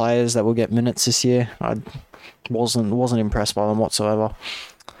level players that will get minutes this year. I wasn't impressed by them whatsoever.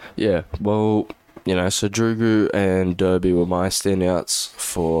 Yeah, well, Sadrugu and Derby were my standouts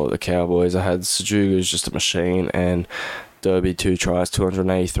for the Cowboys. I had Sadrugu's just a machine, and Derby 2 tries,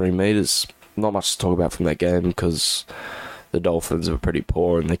 283 metres. Not much to talk about from that game because the Dolphins were pretty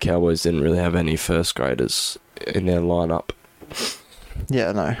poor and the Cowboys didn't really have any first graders in their lineup.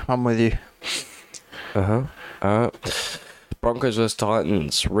 Yeah, no, I'm with you. Broncos vs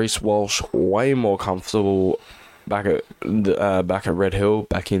Titans. Reece Walsh way more comfortable back at Red Hill,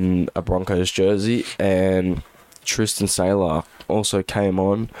 back in a Broncos jersey, and Tristan Saylor also came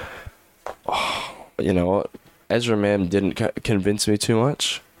on. Oh, you know what? Ezra Mam didn't convince me too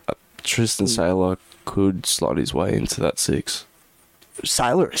much. Tristan Saylor could slot his way into that 6.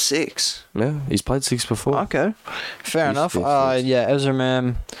 Saylor at 6? Yeah, he's played 6 before. Okay, fair enough. Ezra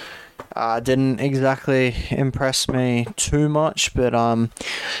Mam didn't exactly impress me too much, but I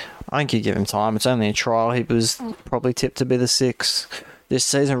think you give him time. It's only a trial. He was probably tipped to be the 6. this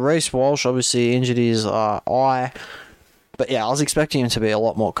season. Reece Walsh obviously injured his eye. But yeah, I was expecting him to be a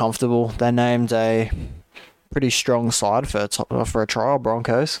lot more comfortable. They named a pretty strong side for a trial,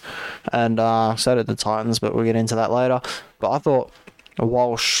 Broncos. And so did the Titans, but we'll get into that later. But I thought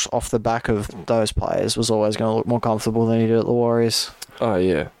Walsh, off the back of those players, was always going to look more comfortable than he did at the Warriors. Oh,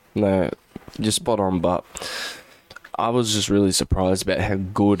 yeah. No, you're spot on, but I was just really surprised about how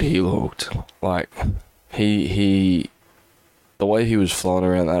good he looked. Like, the way he was flying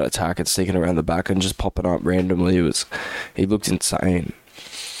around that attack and sneaking around the back and just popping up randomly, he looked insane.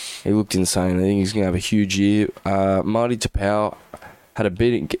 I think he's going to have a huge year. Marty Tapau had a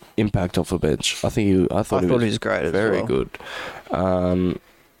big impact off the bench. I thought he was great as very well. good. A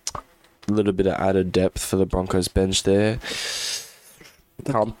little bit of added depth for the Broncos bench there.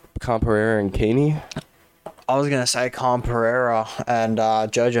 Pereira and Keeney. I was going to say Pereira and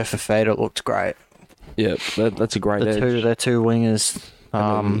Jojo Fafita looked great. Yeah, that's a great edge. Their two wingers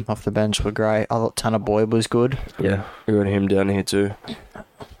off the bench were great. I thought Tanner Boyd was good. Yeah, we got him down here too.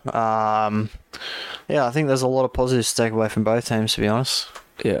 Yeah, I think there's a lot of positives to take away from both teams, to be honest.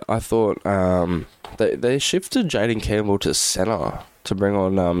 Yeah, I thought they shifted Jaden Campbell to centre to bring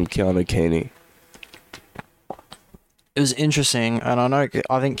on Keanu Keeney. It was interesting, and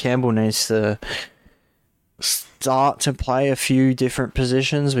I think Campbell needs to start to play a few different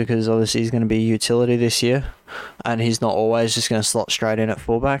positions because obviously he's going to be utility this year, and he's not always just going to slot straight in at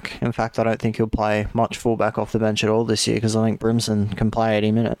fullback. In fact, I don't think he'll play much fullback off the bench at all this year because I think Brimson can play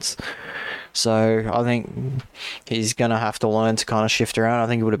 80 minutes. So I think he's going to have to learn to kind of shift around. I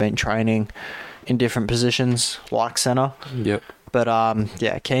think he would have been training in different positions like centre. Yep. But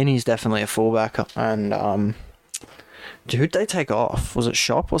yeah, Keeney's definitely a fullback. And who'd they take off? Was it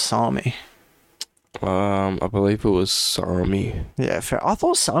Shop or Sami? I believe it was Sami. Yeah, fair. I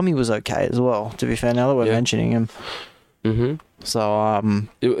thought Sami was okay as well, to be fair, now that we're mentioning him. Mm-hmm. So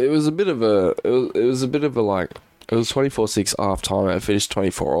it was a bit of a like, it was 24-6 half time. It finished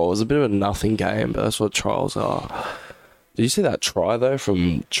 24-all. It was a bit of a nothing game, but that's what trials are. Did you see that try though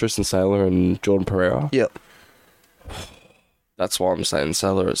from Tristan Saylor and Jordan Pereira? Yep. That's why I'm saying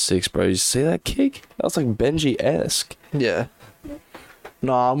Saylor at 6, bro. You see that kick? That was like Benji-esque. Yeah.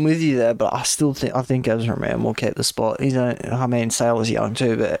 No, I'm with you there, but I think Ezra Mam will keep the spot. Saylor's young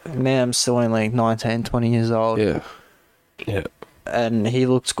too, but Mam's still only 19, 20 years old. Yeah. Yeah. And he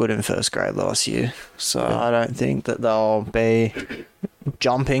looked good in first grade last year. So I don't think that they'll be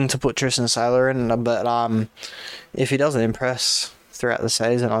jumping to put Tristan Saylor in. But if he doesn't impress throughout the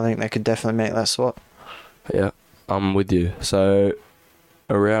season, I think they could definitely make that spot. Yeah, I'm with you. So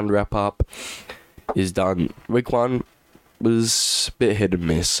a round wrap up is done. Week 1 was a bit hit and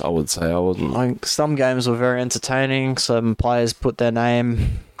miss, I would say. Like, some games were very entertaining. Some players put their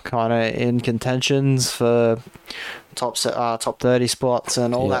name kind of in contentions for top 30 spots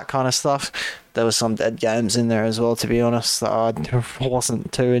and all that kind of stuff. There was some dead games in there as well, to be honest, that I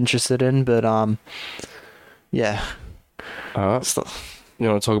wasn't too interested in, but yeah. Alright, you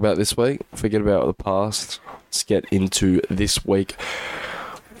want to talk about this week? Forget about the past. Let's get into this week.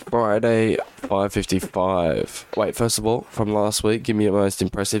 Friday, 5:55. Wait, first of all, from last week, give me your most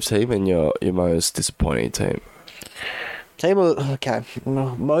impressive team and your most disappointing team. Okay.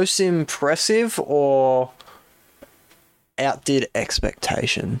 Most impressive or outdid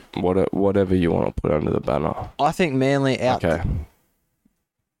expectation? Whatever you want to put under the banner. I think Manly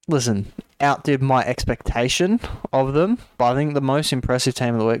outdid my expectation of them, but I think the most impressive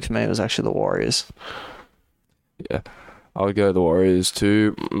team of the week for me was actually the Warriors. Yeah. I would go the Warriors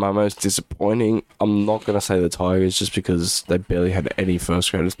too. My most disappointing, I'm not going to say the Tigers just because they barely had any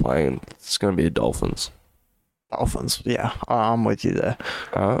first graders playing. It's going to be the Dolphins. Dolphins, yeah. I'm with you there.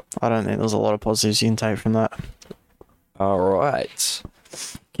 I don't think there's a lot of positives you can take from that. All right.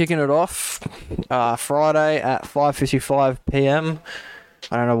 Kicking it off, Friday at 5:55 p.m.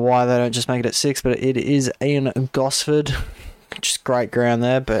 I don't know why they don't just make it at 6, but it is Ian Gosford. Just great ground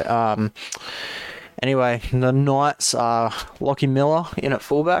there, but... Anyway, the Knights are Lockie Miller in at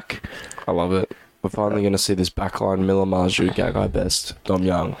fullback. I love it. We're finally going to see this backline Miller, Marju, Gagai Best, Dom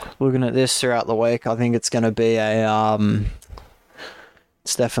Young. Looking at this throughout the week, I think it's going to be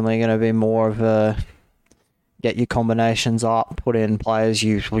it's definitely going to be more of a get your combinations up, put in players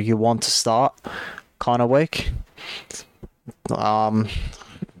you want to start kind of week. Gagai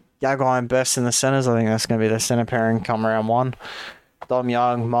and Best in the centres. I think that's going to be the centre pairing come round 1. Dom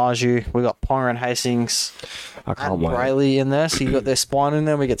Young, Marju, we got Ponga and Hastings and Brayley in there, so you got their spine in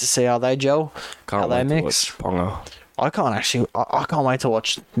there. We get to see how they gel, how they mix. Ponga. I can't wait to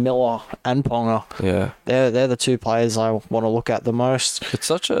watch Miller and Ponga. Yeah, they're the two players I want to look at the most. It's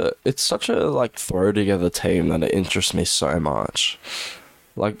such a like throw together team that it interests me so much.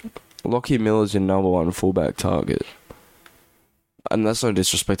 Like, Lockie Miller's your number one fullback target. And that's no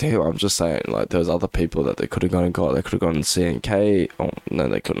disrespect to him. I'm just saying, like, there's other people that they could have gone and got. They could have gone CNK. Oh, no,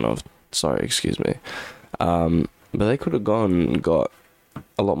 they couldn't have. Sorry, excuse me. But they could have gone and got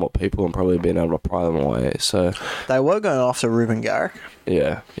a lot more people and probably been able to pry them away. So They were going after Ruben Garrick,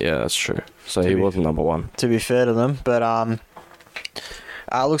 yeah, that's true. So he wasn't number one. to be fair to them, but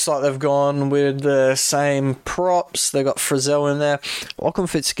looks like they've gone with the same props. They got Frizzell in there. Lachlan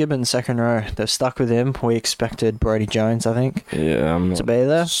Fitzgibbon, second row. They've stuck with him. We expected Brody Jones, I think, Yeah, I'm to not be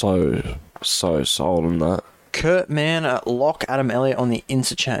there. so sold on that. Kurt Mann at lock, Adam Elliott on the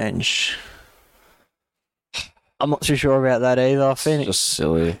interchange. I'm not too sure about that either. Just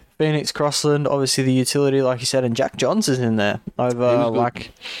silly. Phoenix Crossland, obviously the utility, like you said, and Jack Johns is in there. I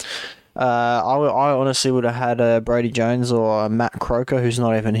honestly would have had Brody Jones or Matt Croker, who's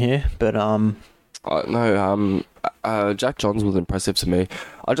not even here. But Jack Johns was impressive to me.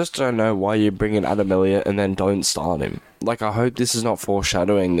 I just don't know why you bring in Adam Elliott and then don't start him. Like, I hope this is not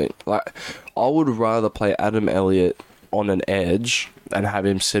foreshadowing that. Like, I would rather play Adam Elliott on an edge than have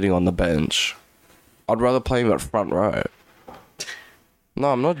him sitting on the bench. I'd rather play him at front row.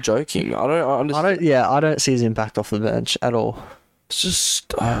 No, I'm not joking. I don't see his impact off the bench at all. It's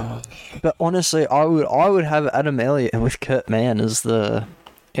just. But honestly, I would have Adam Elliott with Kurt Mann as the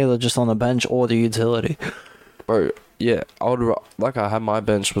either just on the bench or the utility. Bro, yeah, I had my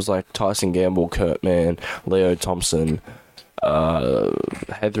bench was like Tyson Gamble, Kurt Mann, Leo Thompson,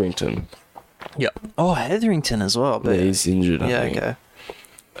 Hetherington. Yep. Oh, Hetherington as well. But Yeah, he's injured. I think. Okay.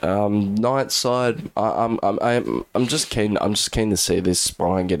 Night side, I'm just keen to see this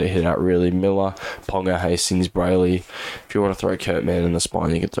spine get a hit out really. Miller, Ponga, Hastings, Brayley. If you want to throw Kurt Mann in the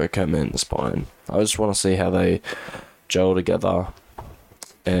spine, you can throw Kurt Mann in the spine. I just want to see how they gel together.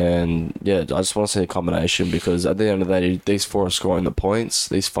 And yeah, I just want to see a combination because at the end of the day, these four are scoring the points.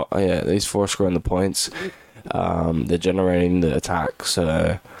 These four are scoring the points. They're generating the attack.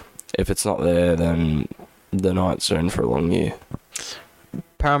 So if it's not there, then the Knights are in for a long year.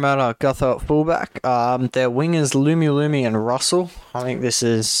 Parramatta Gutho at fullback. Their wingers Lumi and Russell. I think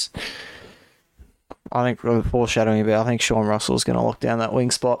foreshadowing a bit. I think Sean Russell's going to lock down that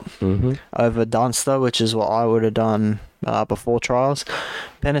wing spot over Dunster, which is what I would have done before trials.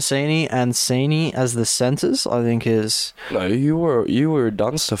 Penasini and Sini as the centres. I think is. No, you were a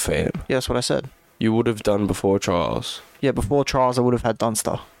Dunster fan. Yeah, that's what I said. You would have done before trials. Yeah, before trials I would have had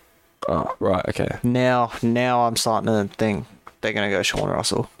Dunster. Oh, right, okay. Now I'm starting to think they're going to go Sean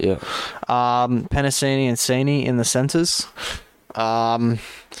Russell. Yeah. Penasini and Sini in the centres.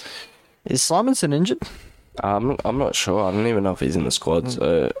 Is Simonson injured? I'm not sure. I don't even know if he's in the squad.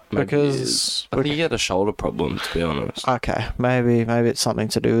 So Because I think he had a shoulder problem, to be honest. Okay, maybe it's something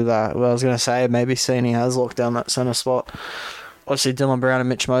to do with that. Well, I was going to say maybe Sini has locked down that centre spot. Obviously, Dylan Brown and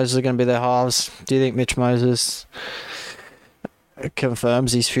Mitch Moses are going to be their halves. Do you think Mitch Moses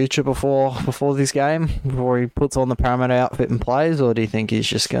confirms his future before this game, before he puts on the Parramatta outfit and plays, or do you think he's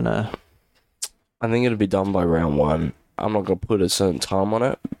just going to... I think it'll be done by round one. I'm not going to put a certain time on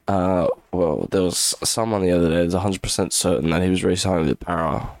it. Well, there was someone the other day that's 100% certain that he was re-signing with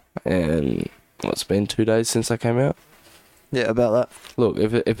Para. And it's been 2 days since that came out. Yeah, about that. Look,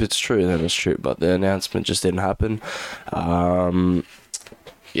 if it's true, then it's true. But the announcement just didn't happen.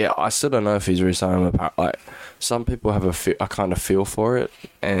 Yeah, I still don't know if he's re-signing with Para. Like, some people have a kind of feel for it.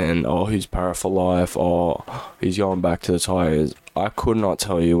 And, he's Para for life. Or he's going back to the Tigers. I could not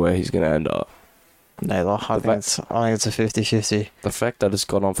tell you where he's going to end up. Neither. I think it's a 50-50. The fact that it's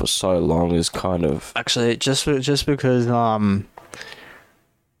gone on for so long is kind of... Actually, just because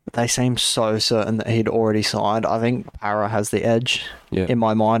they seem so certain that he'd already signed. I think Para has the edge in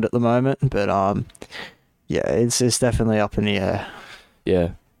my mind at the moment. But yeah, it's definitely up in the air. Yeah,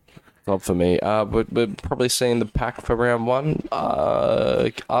 not for me. We're probably seeing the pack for round one.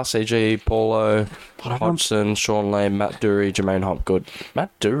 RCG, Paulo, Hodgson, Sean Lane, Matt Dury, Jermaine Hopgood.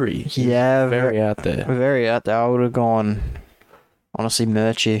 Matt Dury? Yeah. Very out there. Very out there. I would have gone, honestly,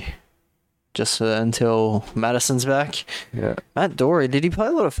 Murchie. Just until Madison's back. Yeah. Matt Dory, did he play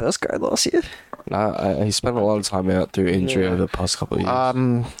a lot of first grade last year? No, he spent a lot of time out through injury over the past couple of years.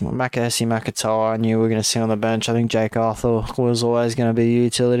 Makahesi Makatoa, I knew we were going to see on the bench. I think Jake Arthur was always going to be a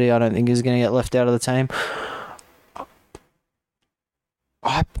utility. I don't think he's going to get left out of the team.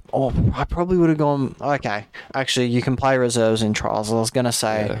 I probably would have gone... Okay, actually, you can play reserves in trials. I was going to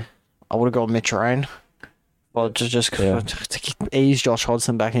say I would have gone Mitch Rain. Well, just to ease Josh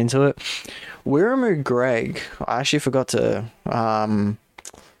Hodgson back into it. Wiramu Greg, I actually forgot to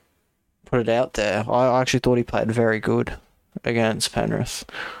put it out there. I actually thought he played very good against Penrith.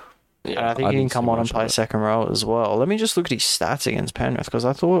 And I think he can come on and play second row as well. Let me just look at his stats against Penrith because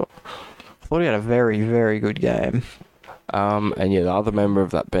I thought he had a very, very good game. And yeah, the other member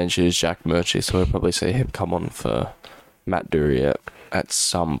of that bench is Jack Murchie, so we'll probably see him come on for Matt Dury at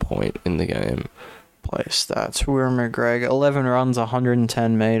some point in the game. Play stats. Will McGregor, 11 runs,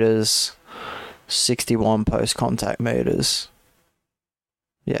 110 metres, 61 post-contact metres.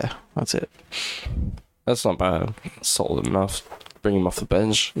 Yeah, that's it. That's not bad. Solid enough. Bring him off the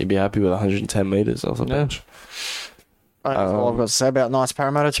bench. You'd be happy with 110 metres off the bench. That's all I've got to say about Knights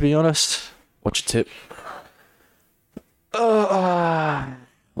Parramatta, to be honest. What's your tip? Parramatta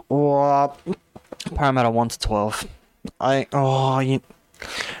 1-12.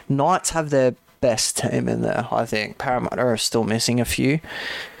 Knights have their best team in there, I think. Parramatta are still missing a few.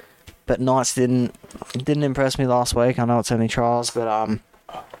 But Knights didn't impress me last week. I know it's only trials, but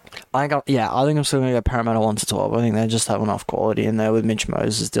I think I'm still going to go Parramatta 1-12. I think they just have enough quality in there with Mitch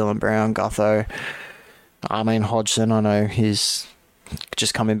Moses, Dylan Brown, Gutho. I mean, Hodgson, I know he's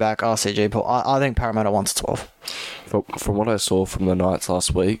just coming back. RCG, but I think Parramatta 1-12. From what I saw from the Knights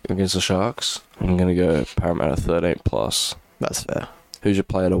last week against the Sharks, I'm going to go Parramatta 13+. That's fair. Who's your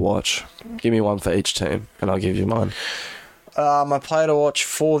player to watch? Give me one for each team, and I'll give you mine. My player to watch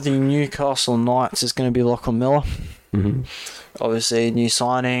for the Newcastle Knights is going to be Lachlan Miller. Mm-hmm. Obviously, new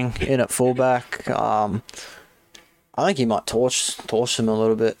signing in at fullback. I think he might torch them a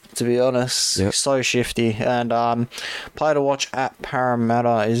little bit, to be honest. Yep. So shifty. And player to watch at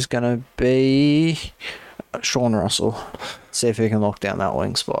Parramatta is going to be Sean Russell. See if he can lock down that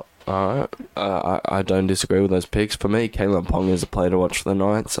wing spot. Alright. I don't disagree with those picks. For me, Kalen Pong is a player to watch for the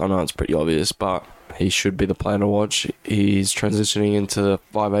Knights. I know it's pretty obvious, but he should be the player to watch. He's transitioning into the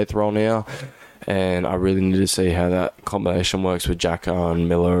 5/8 role now, and I really need to see how that combination works with Jacka and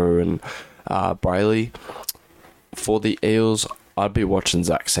Miller and Brayley. For the Eels, I'd be watching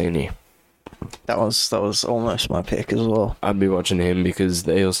Zach Sini. That was almost my pick as well. I'd be watching him because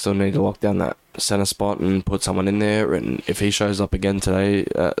the Eels still need to lock down that centre spot and put someone in there. And if he shows up again today,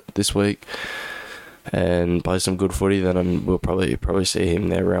 this week, and play some good footy, then we'll probably see him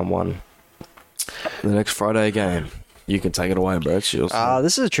there round one. The next Friday game. You can take it away, bro. It's yours.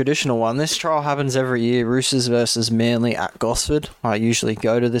 This is a traditional one. This trial happens every year. Roosters versus Manly at Gosford. I usually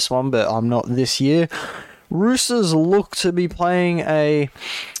go to this one, but I'm not this year. Roosters look to be playing a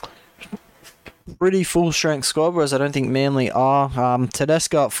pretty full-strength squad, whereas I don't think Manly are.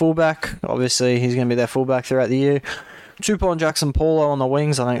 Tedesco at fullback. Obviously, he's going to be their fullback throughout the year. Tupou and Jackson Paulo on the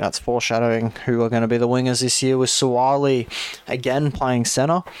wings. I think that's foreshadowing who are going to be the wingers this year, with Suwali again playing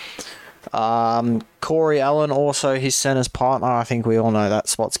centre. Corey Allen, also his centre's partner. I think we all know that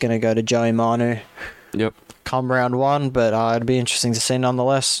spot's going to go to Joey Manu. Yep. Come round one, but it'd be interesting to see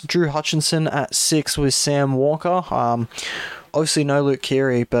nonetheless. Drew Hutchinson at 6 with Sam Walker. Obviously no Luke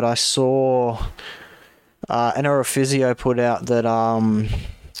Keary, but I saw NRL Physio put out that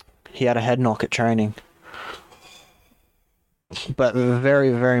he had a head knock at training. But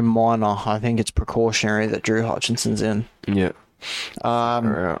very, very minor. I think it's precautionary that Drew Hutchinson's in. Yeah.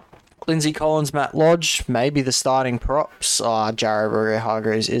 Lindsay Collins, Matt Lodge, maybe the starting props. Jared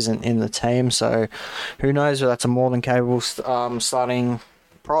Rodriguez-Hargreaves isn't in the team, so who knows? That's a more than capable starting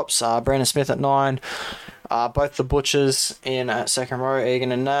props. Brandon Smith at 9. Both the Butchers in at second row,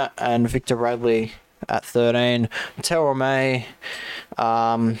 Egan and Nat, and Victor Radley at 13. Terrell May,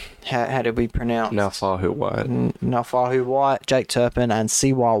 how did we pronounce? Naufahu White, Jake Turpin, and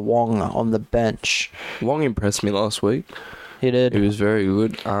Siwa Wong on the bench. Wong impressed me last week. He did. He was very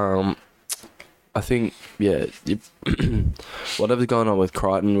good. I think, whatever's going on with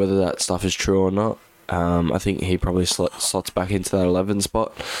Crichton, whether that stuff is true or not, I think he probably slots back into that 11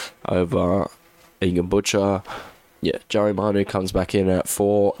 spot over Egan Butcher. Yeah, Joey Manu comes back in at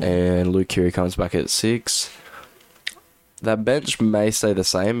 4, and Luke Keary comes back at 6. That bench may stay the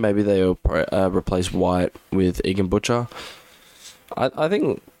same. Maybe they'll replace White with Egan Butcher. I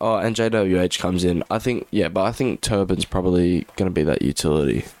think, and JWH comes in. I think Turbin's probably going to be that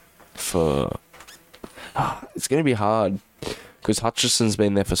utility for. It's going to be hard because Hutchison's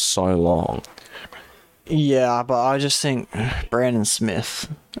been there for so long. Yeah, but I just think Brandon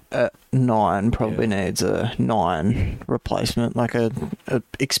Smith at 9 probably needs a 9 replacement, like a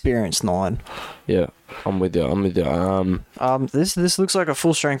experienced 9. Yeah, I'm with you. This looks like a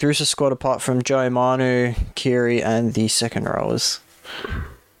full strength Roosters squad apart from Joey Manu, Keary, and the second rowers.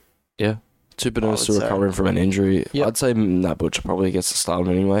 Yeah, Tupou still recovering from an injury. Yep. I'd say Nat Butcher probably gets the start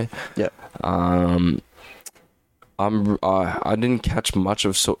anyway. Yep. I didn't catch much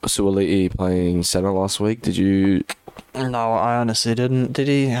of Suwali'i playing centre last week. Did you? No, I honestly didn't. Did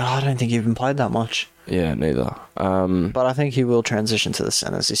he? I don't think he even played that much. Yeah, neither. But I think he will transition to the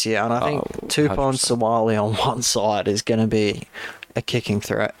centres this year. And I think Tupou and 100%. Somali on one side is going to be a kicking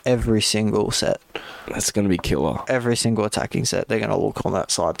threat every single set. That's going to be killer. Every single attacking set, they're going to look on that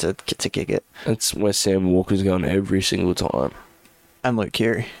side to kick it. It's where Sam Walker's going every single time. And Luke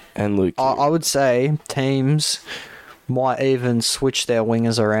Keary. And Luke. I would say teams might even switch their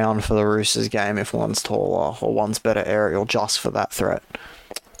wingers around for the Roosters game if one's taller or one's better aerial just for that threat.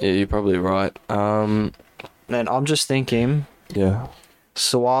 Yeah, you're probably right. And I'm just thinking Yeah.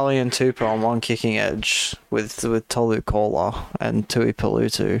 Suwali and Tupou on one kicking edge with Tolu Kola and Tui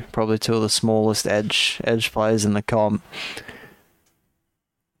Pelutu, probably two of the smallest edge players in the comp.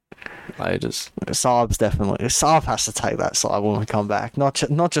 Saab has to take that side when we come back.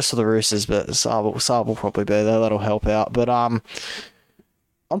 Not just for the Roosters, but Saab will probably be there. That'll help out. But on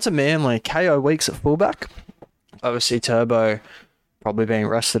to Manly. KO Weeks at fullback. Obviously Turbo probably being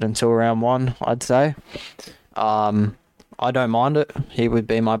rested until round 1, I'd say. I don't mind it. He would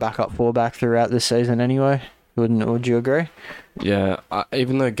be my backup fullback throughout this season anyway. Would you agree? Yeah,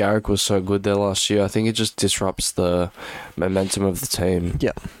 even though Garrick was so good there last year, I think it just disrupts the momentum of the team.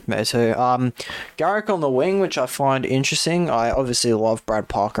 Yeah, me too. Garrick on the wing, which I find interesting. I obviously love Brad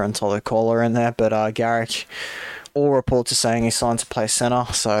Parker and Tolu Kola in there, but Garrick, all reports are saying he's signed to play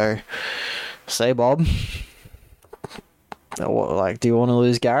centre, so say Bob. Do you want to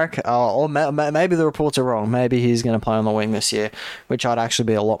lose Garrick? Or maybe the reports are wrong. Maybe he's going to play on the wing this year, which I'd actually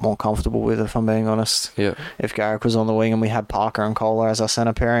be a lot more comfortable with, if I'm being honest. Yeah. If Garrick was on the wing and we had Parker and Kohler as our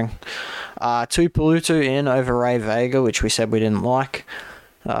centre pairing. Tuipulotu in over Ray Vega, which we said we didn't like.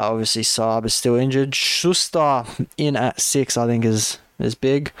 Obviously, Saab is still injured. Schuster in at 6, I think, is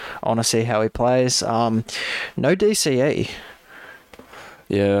big. I want to see how he plays. No DCE.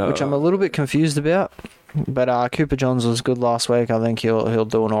 Yeah. Which I'm a little bit confused about. But Cooper Johns was good last week. I think he'll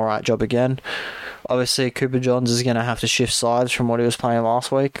do an alright job again. Obviously, Cooper Johns is going to have to shift sides from what he was playing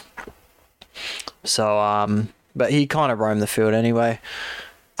last week. So, but he kind of roamed the field anyway.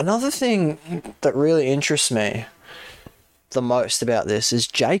 Another thing that really interests me the most about this is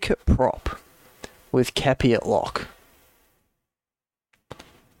Jake at prop with Kepi at lock.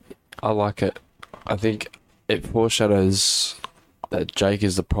 I like it. I think it foreshadows that Jake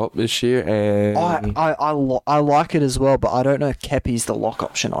is the prop this year, and I like it as well, but I don't know if Kepi's the lock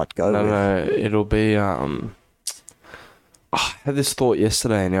option I'd go with. No, it'll be I had this thought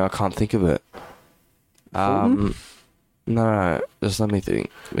yesterday, and now I can't think of it. No, just let me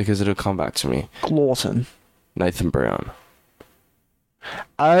think, because it'll come back to me. Lawton. Nathan Brown.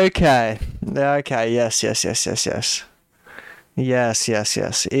 Okay, yes.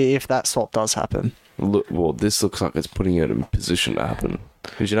 If that swap does happen. Look, well, this looks like it's putting it in position to happen,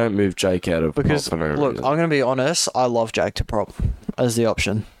 because you don't move Jake out of because prop for no look, reason. I'm going to be honest. I love Jake to prop as the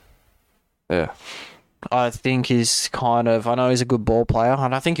option. Yeah. I think he's I know he's a good ball player,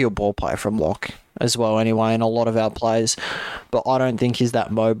 and I think he'll ball play from lock as well anyway in a lot of our plays, but I don't think he's that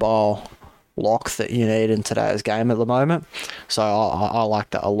mobile lock that you need in today's game at the moment. So I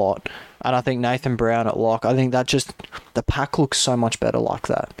like that a lot. And I think Nathan Brown at lock, I think that just, the pack looks so much better like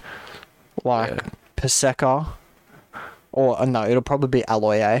that. Paseka, or no, it'll probably be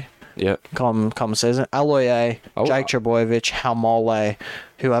Aloye. Yeah. Come season. Aloye, Jake Trebojevic, Haumole,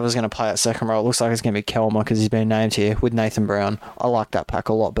 whoever's going to play at second row. It looks like it's going to be Kelma because he's been named here with Nathan Brown. I like that pack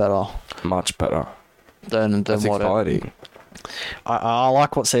a lot better. Much better. Than That's what exciting. I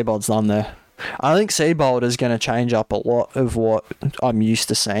like what Seabold's done there. I think Seabold is going to change up a lot of what I'm used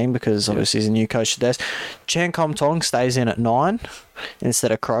to seeing because obviously he's a new coach to this. Chan Kum Tong stays in at 9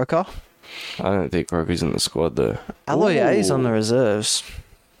 instead of Croker. I don't think Croker's in the squad though. Aloye's on the reserves.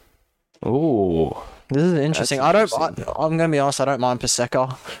 Ooh. This is interesting. I'm going to be honest, I don't mind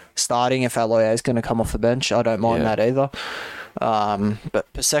Paseka starting if Aloye is going to come off the bench. I don't mind that either.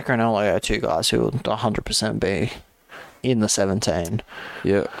 But Paseka and Aloye are two guys who will 100% be in the 17.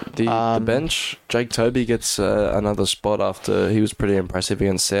 Yeah, the bench, Jake Toby gets another spot after he was pretty impressive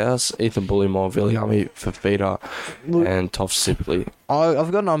against South. Ethan Bullimore, Viliami Fafita, and Toff Sipley.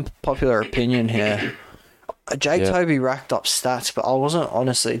 I've got an unpopular opinion here. Jake Toby racked up stats, but I wasn't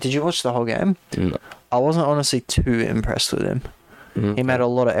honestly... Did you watch the whole game? No. I wasn't honestly too impressed with him. Mm-hmm. He made a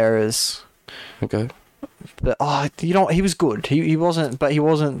lot of errors. Okay. But he was good. He wasn't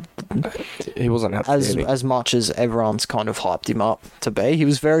outstanding. as much as everyone's kind of hyped him up to be. He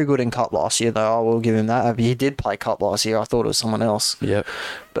was very good in cup last year, though. I will give him that. He did play cup last year. I thought it was someone else. Yep.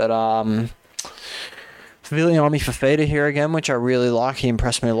 But Viliami Fafita here again, which I really like. He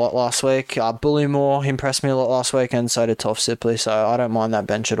impressed me a lot last week. Bullimore impressed me a lot last week, and so did Toff Sipley. So I don't mind that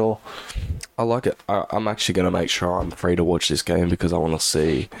bench at all. I like it. I'm actually going to make sure I'm free to watch this game because I want to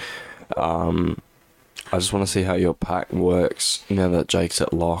see I just want to see how your pack works now that Jake's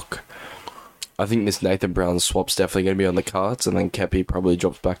at lock. I think this Nathan Brown swap's definitely going to be on the cards, and then Kepi probably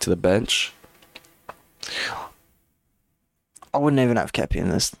drops back to the bench. I wouldn't even have Kepi in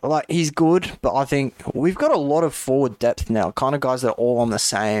this. Like, he's good, but I think we've got a lot of forward depth now, kind of guys that are all on the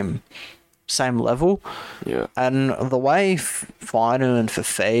same level. Yeah. And the way Finu and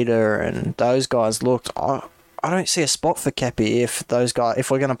Fafita and those guys looked, I don't see a spot for Kepi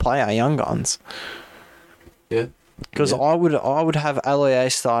if we're going to play our young guns. Yeah. Because I would have LEA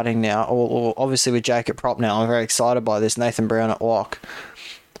starting now, or obviously with Jake at prop now. I'm very excited by this. Nathan Brown at lock.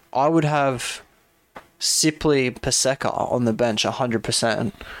 I would have Sipley Paseka on the bench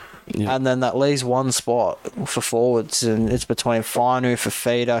 100%. Yeah. And then that leaves one spot for forwards, and it's between Finu,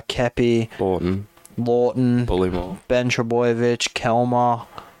 Fafita, Kepi, Lawton, Bullymore, Ben Trebojevic, Kelmer.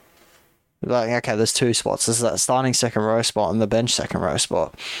 Like, okay, there's two spots. There's that starting second row spot and the bench second row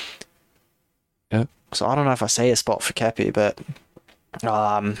spot. Yeah. So I don't know if I see a spot for Kepi, but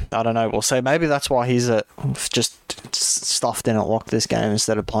I don't know. We'll see. Maybe that's why he's just stuffed in at lock this game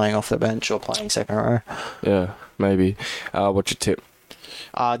instead of playing off the bench or playing second row. Yeah, maybe. What's your tip?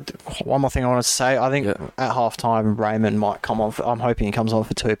 One more thing I wanted to say. I think at halftime Raymond might come on. I'm hoping he comes on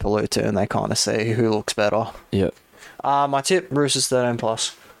for Tuipulotu and they kind of see who looks better. Yeah. My tip: Roosters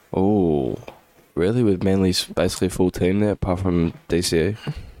 13+. Oh, really? With Manly's basically full team there, apart from DCE.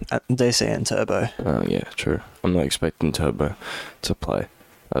 DC and Turbo. Oh yeah, true. I'm not expecting Turbo to play.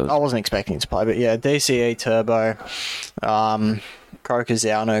 I wasn't expecting to play, but yeah, DCE, Turbo, Croker,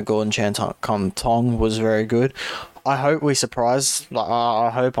 Zauno, Gordon, Chan Tong was very good. I hope we surprise. I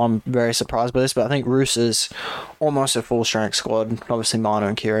hope I'm very surprised by this, but I think Roosters almost a full strength squad. Obviously, Mino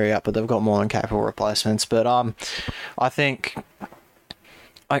and Kiri up, but they've got more than capable replacements. But I think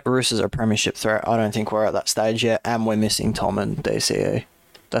like Roosters are a premiership threat. I don't think we're at that stage yet, and we're missing Tom and DCE.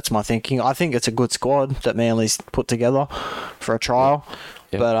 That's my thinking. I think it's a good squad that Manly's put together for a trial.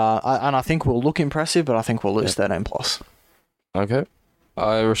 Yeah. But I think we'll look impressive, but I think we'll lose 13+. Okay.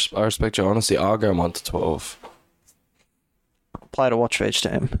 I respect your honesty. I'll go 1 to 12. Play to watch for each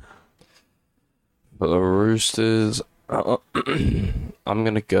team. For the Roosters, I'm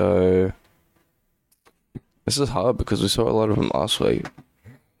going to go... This is hard because we saw a lot of them last week.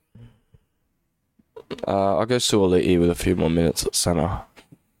 I'll go Suoliti with a few more minutes at centre.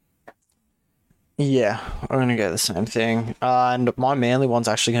 Yeah, I'm going to go the same thing. And my Manly one's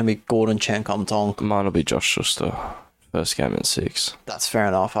actually going to be Gordon Tong. Mine will be Josh Schuster. First game in 6. That's fair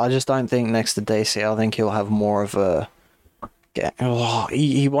enough. I just don't think next to DC, I think he'll have more of a...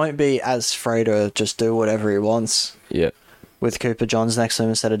 he won't be as free to just do whatever he wants. Yeah. With Cooper Johns next to him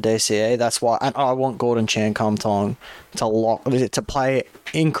instead of DCA. That's why... And I want Gordon Tong to play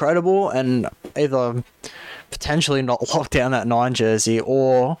incredible and either potentially not lock down that 9 jersey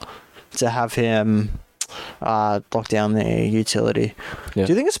or... to have him lock down the utility. Yeah.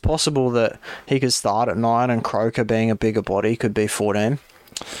 Do you think it's possible that he could start at 9 and Croker, being a bigger body, could be 14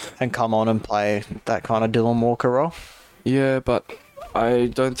 and come on and play that kind of Dylan Walker role? Yeah, but I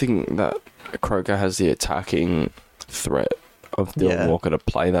don't think that Croker has the attacking threat of Dylan Walker to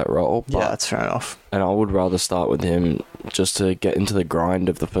play that role. But, yeah, that's fair enough. And I would rather start with him just to get into the grind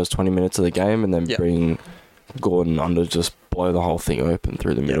of the first 20 minutes of the game and then bring Gordon under, just blow the whole thing open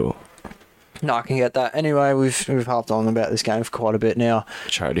through the middle. No, I can get that. Anyway, we've harped on about this game for quite a bit now.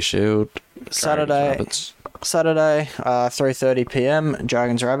 Charity Shield. Saturday, 3:30 PM,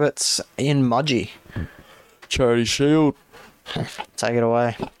 Dragons Rabbits in Mudgee. Charity Shield. Take it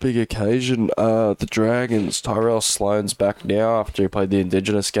away. Big occasion. The Dragons, Tyrell Sloan's back now after he played the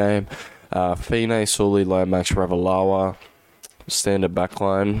Indigenous game. Fine, Sully, Lomax, Ravalawa. Standard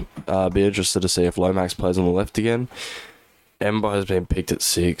backline. Be interested to see if Lomax plays on the left again. Ember has been picked at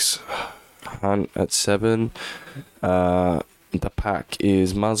 6. Hunt at 7. The pack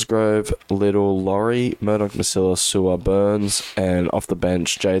is Musgrove, Little, Laurie, Murdoch, Masilla, Sewer, Burns, and off the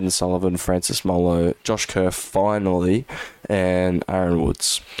bench, Jaden Sullivan, Francis Molo, Josh Kerr finally, and Aaron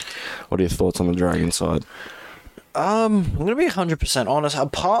Woods. What are your thoughts on the Dragon side? I'm going to be 100% honest.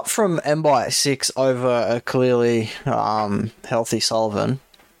 Apart from Ember at 6 over a clearly healthy Sullivan,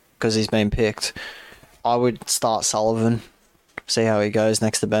 because he's been picked, I would start Sullivan. See how he goes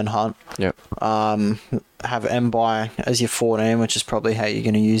next to Ben Hunt. Yep. Have Mbai as your 14, which is probably how you're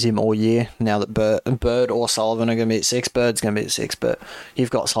going to use him all year. Now that Bird or Sullivan are going to be at 6. Bird's going to be at 6, but you've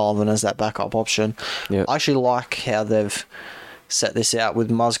got Sullivan as that backup option. Yep. I actually like how they've set this out with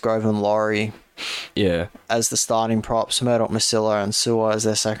Musgrove and Laurie as the starting props, Murdoch, Masilla and Sewer as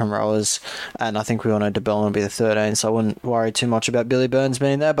their second rowers, and I think we all know DeBellin will be the 13, so I wouldn't worry too much about Billy Burns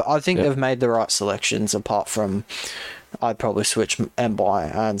being there, but I think they've made the right selections apart from... I'd probably switch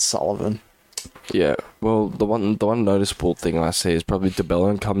Mbai and Sullivan. Yeah, well, the one noticeable thing I see is probably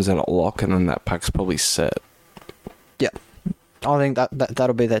DeBellin comes in at lock, and then that pack's probably set. I think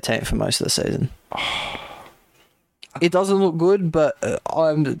that'll be their team for most of the season. It doesn't look good, but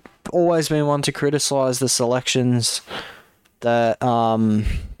I've always been one to criticise the selections that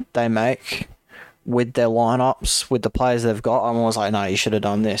they make with their lineups, with the players they've got. I'm always like, no, you should have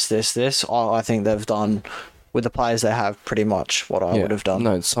done this. I think they've done, with the players they have, pretty much what I would have done.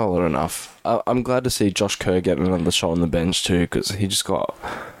 No, it's solid enough. I'm glad to see Josh Kerr get another shot on the bench too, because he just got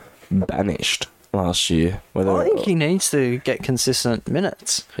banished last year. I think he needs to get consistent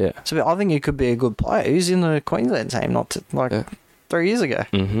minutes. Yeah. So I think he could be a good player. He was in the Queensland team 3 years ago.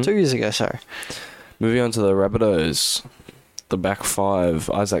 Mm-hmm. 2 years ago, sorry. Moving on to the Rabbitohs, the back five,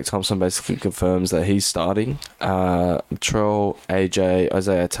 Isaac Thompson basically confirms that he's starting. Trell, AJ,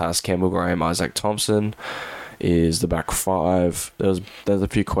 Isaiah Tass, Campbell Graham, Isaac Thompson is the back five. There's a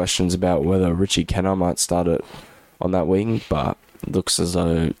few questions about whether Richie Kenner might start it on that wing, but it looks as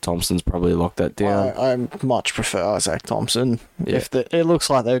though Thompson's probably locked that down. I much prefer Isaac Thompson. Yeah. It looks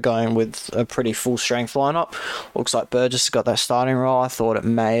like they're going with a pretty full strength lineup. Looks like Burgess has got that starting role. I thought it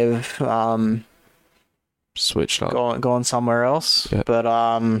may have Switched up. gone somewhere else. Yeah. But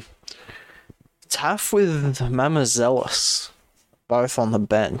Taff with Mamazelis both on the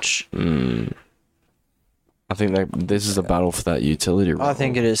bench. I think this is a battle for that utility role. I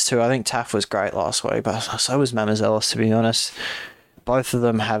think it is too. I think Taff was great last week, but so was Mamazelis, to be honest. Both of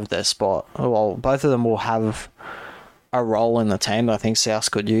them have their spot. Well, both of them will have a role in the team that I think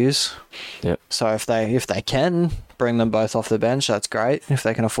South could use. Yep. So if they can bring them both off the bench, that's great. If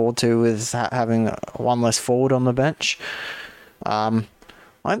they can afford to, with having one less forward on the bench, I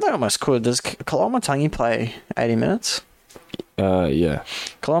think they almost could. Does Kalamatangi play 80 minutes? Yeah.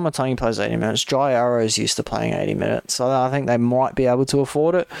 Kalamatangi plays 80 minutes. Jai Arrow's used to playing 80 minutes, so I think they might be able to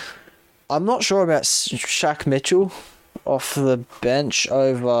afford it. I'm not sure about Shaq Mitchell off the bench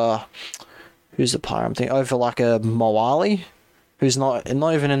over... Who's the player I'm thinking? Over like a Moali, who's not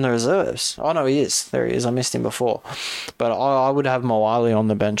even in the reserves. Oh, no, he is. There he is. I missed him before. But I would have Moali on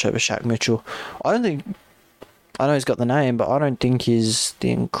the bench over Shaq Mitchell. I know he's got the name, but I don't think he's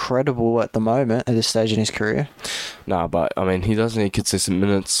the incredible at the moment at this stage in his career. Nah, but I mean, he does need consistent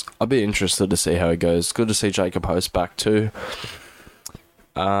minutes. I'd be interested to see how it goes. Good to see Jacob Host back too.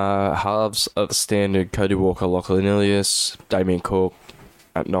 Halves at the standard: Cody Walker, Lachlan Ilias, Damien Cook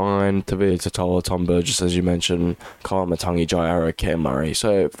at 9, Tavia Totola, Tom Burgess, as you mentioned, Kyle Matangi, Jai Arrow, Cam Murray.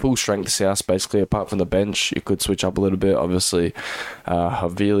 So full strength South, basically, apart from the bench. You could switch up a little bit. Obviously,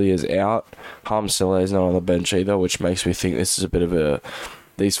 Havili is out. Harm Sille is not on the bench either, which makes me think this is a bit of a...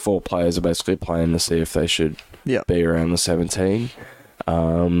 These four players are basically playing to see if they should be around the 17.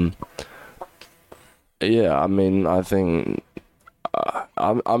 Yeah, I mean, I think...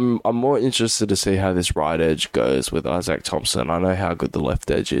 I'm more interested to see how this right edge goes with Isaac Thompson. I know how good the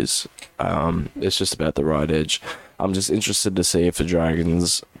left edge is. It's just about the right edge. I'm just interested to see if the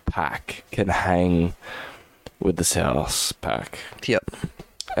Dragons pack can hang with the South pack. Yep.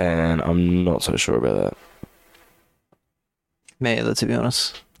 And I'm not so sure about that. Me either, to be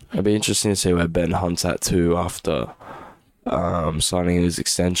honest. It'd be interesting to see where Ben Hunt's at too after signing his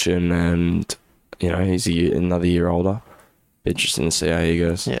extension, and he's another year older. Interesting to see how he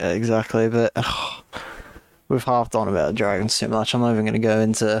goes. Yeah, exactly. But we've harped on about the Dragons too much. I'm not even going to go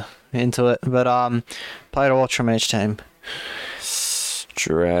into it. But play to watch from each team.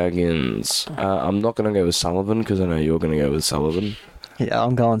 Dragons. I'm not going to go with Sullivan because I know you're going to go with Sullivan. Yeah,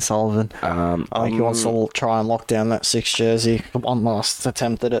 I'm going Sullivan. I think he wants to try and lock down that 6 jersey. One last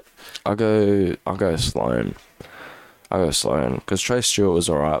attempt at it. I'll go Sloan. Because Trey Stewart was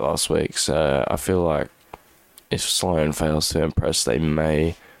alright last week, so I feel like if Sloan fails to impress, they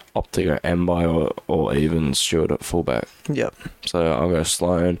may opt to go Mbai or even Stewart at fullback. Yep. So I'll go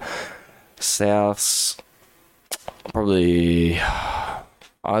Sloan. Souths, probably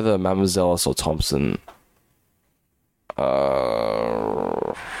either Mamazelis or Thompson.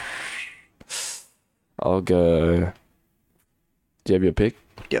 I'll go... Do you have your pick?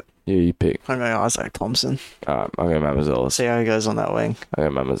 Yep. Yeah, you pick. I'm going Isaac Thompson. Alright, I'll go Mamazelis. See how he goes on that wing. I'll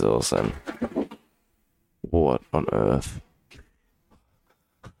go Mamazelis then. What on earth?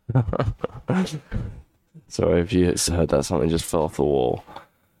 Sorry if you heard that, something just fell off the wall.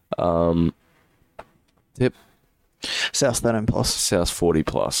 Tip. South 13 plus. South 40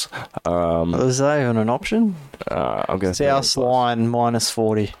 plus. Is that even an option? I'll go South line minus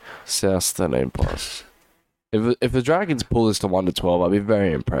 40. South 13 plus. If the Dragons pull this to 1 to 12, I'll be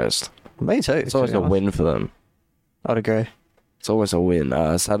very impressed. Me too. It's always a win for them. I'd agree. It's always a win.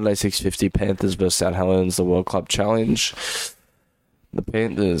 Saturday 6:50 Panthers versus St Helens, the World Club Challenge. The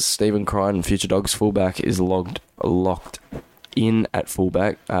Panthers, Stephen Crichton, future Dogs fullback, is locked in at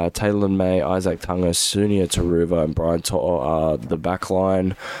fullback. Taylor May, Isaac Tunga, Sunia Taruva, and Brian To'o are the back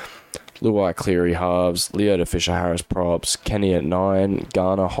line. Luai Cleary halves, Leota Fisher Harris props, Kenny at 9,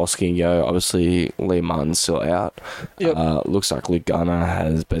 Garner, Hosking, Yo. Obviously, Lee Martin's still out. Yep. Looks like Luke Garner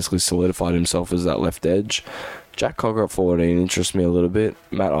has basically solidified himself as that left edge. Jack Cogger at 14 interests me a little bit.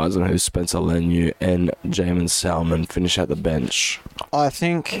 Matt Eisenhuth, Spencer Lenu, and Jamin Salmon finish at the bench. I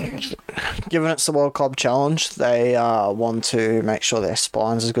think, given it's the World Club Challenge, they want to make sure their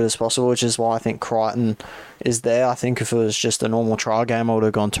spine's as good as possible, which is why I think Crichton is there. I think if it was just a normal trial game, I would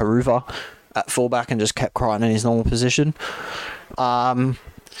have gone Taruva at fullback and just kept Crichton in his normal position. I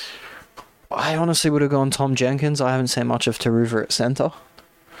honestly would have gone Tom Jenkins. I haven't seen much of Taruva at centre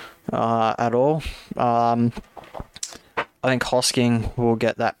at all. I think Hosking will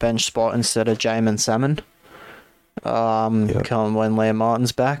get that bench spot instead of Jamin Salmon. Come when Liam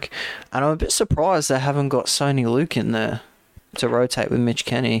Martin's back. And I'm a bit surprised they haven't got Sony Luke in there to rotate with Mitch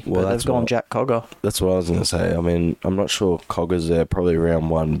Kenny. Well, but they've gone Jack Cogger. That's what I was going to say. I mean, I'm not sure Cogger's there probably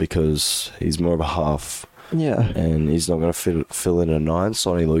round 1 because he's more of a half. Yeah. And he's not going to fill in at 9.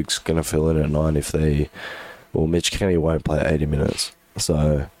 Sonny Luke's going to fill in at 9 if they... Well, Mitch Kenny won't play 80 minutes.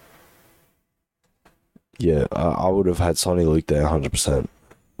 So... Yeah, I would have had Sonny Luke there 100%.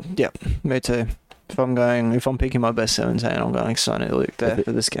 Yep, me too. If I'm picking my best 17, I'm going Sonny Luke there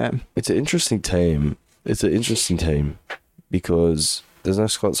for this game. It's an interesting team. Because there's no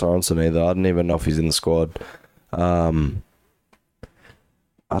Scott Sorensen either. I don't even know if he's in the squad. I don't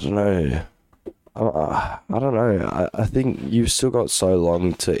know. I don't know. I think you've still got so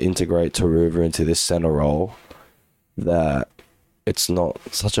long to integrate Taruva into this centre role that it's not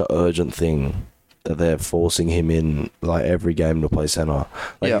such an urgent thing that they're forcing him in like every game to play centre.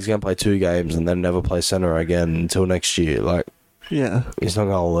 Like he's going to play 2 games and then never play centre again until next year. Like, yeah, he's not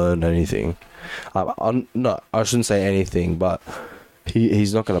going to learn anything. I shouldn't say anything, but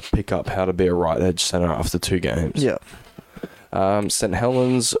he's not going to pick up how to be a right edge centre after 2 games. Yeah. St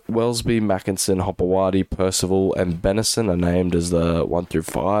Helens, Wellesby, Mackinson, Hopewadi, Percival, and Benison are named as the 1 through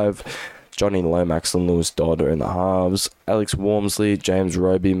 5. Johnny Lomax and Lewis Dodd are in the halves. Alex Wormsley, James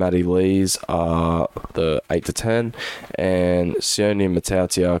Roby, Matty Lees are the 8 to 10. And Sione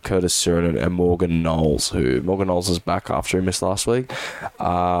Matautia, Curtis Surinan, and Morgan Knowles, Morgan Knowles is back after he missed last week,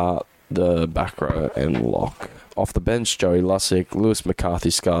 are the back row and lock. Off the bench, Joey Lussick, Lewis McCarthy,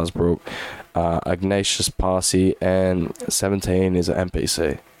 Scarsbrook, Ignatius Parsi, and 17 is an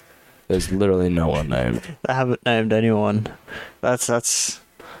NPC. There's literally no one named. They haven't named anyone. That's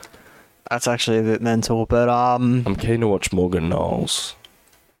actually a bit mental, but I'm keen to watch Morgan Knowles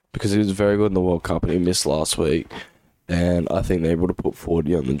because he was very good in the World Cup and he missed last week, and I think they would have put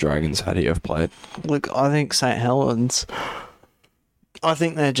 40 on the Dragons had he have played. Look, I think St Helens, I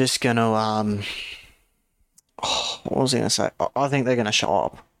think they're just gonna what was I gonna say? I think they're gonna show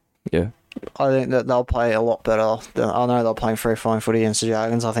up. Yeah. I think that they'll play a lot better. I know they're playing free-flowing footy against the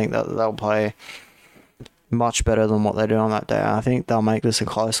Dragons. I think that they'll play much better than what they do on that day. I think they'll make this a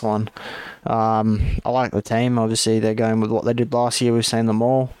close one. I like the team. Obviously, they're going with what they did last year. We've seen them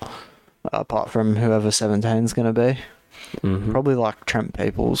all, apart from whoever 17 is going to be. Mm-hmm. Probably like Trent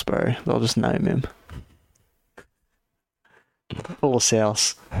Peoples, bro. They'll just name him. Or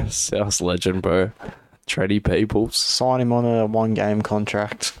South. South legend, bro. Treddy Peoples. Sign him on a 1-game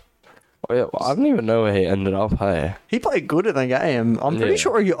contract. Oh, yeah, I don't even know where he ended up, hey. He played good in the game. I'm pretty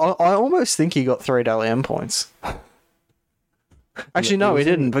sure I almost think he got 3 Dally M points. Actually, no, he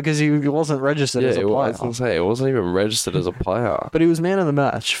didn't because he wasn't registered as a player. I was going to say, he wasn't even registered as a player. But he was man of the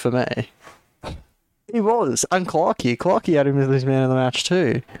match for me. He was. And Clarkey had him as his man of the match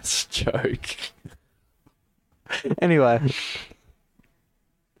too. It's a joke. Anyway,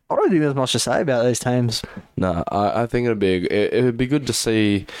 I don't think there's much to say about these teams. No, I think it would be good to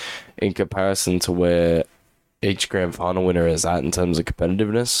see in comparison to where each grand final winner is at in terms of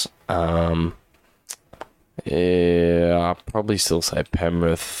competitiveness. Yeah, I'll probably still say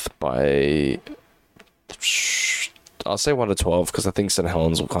Penrith by... I'll say 1 to 12 because I think St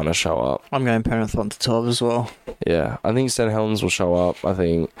Helens will kind of show up. I'm going Penrith 1 to 12 as well. Yeah, I think St Helens will show up. I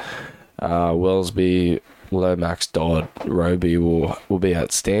think Wellesby, Lomax, Dodd, Roby will be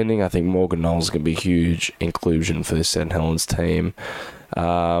outstanding. I think Morgan Knowles is going to be a huge inclusion for this St Helens team.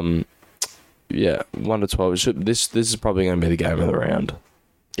 Yeah, 1 to 12. This is probably going to be the game of the round.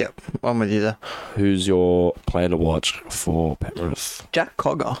 Yep, I'm with you there. Who's your player to watch for Penrith? Jack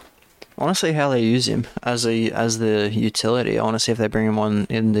Cogger. I want to see how they use him as the utility. I want to see if they bring him on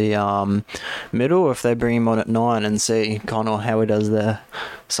in the middle or if they bring him on at 9 and see kind of how he does there.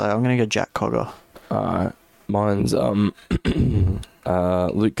 So I'm going to go Jack Cogger. Mine's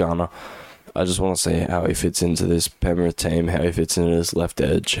Luke Garner. I just want to see how he fits into this Penrith team, how he fits into this left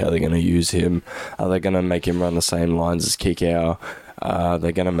edge, how they're going to use him. Are they going to make him run the same lines as Kikau?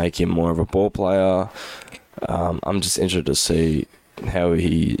 They're going to make him more of a ball player. I'm just interested to see how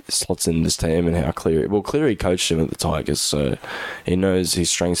he slots in this team and how Cleary coached him at the Tigers, so he knows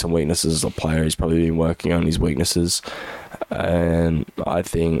his strengths and weaknesses as a player. He's probably been working on his weaknesses, and I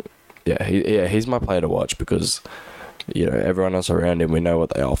think, he's my player to watch because, everyone else around him, we know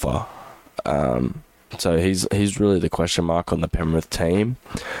what they offer. So he's really the question mark on the Penrith team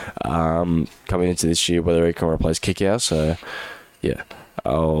coming into this year, whether he can replace Kikau. So,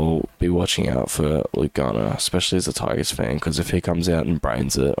 I'll be watching out for Luke Garner, especially as a Tigers fan, because if he comes out and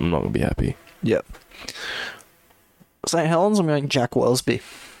brains it, I'm not going to be happy. Yep. St. Helens, I'm going Jack Wellesby.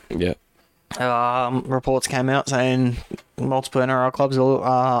 Yeah. Reports came out saying multiple NRL clubs are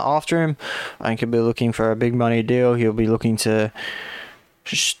after him. I think he'll be looking for a big money deal. He'll be looking to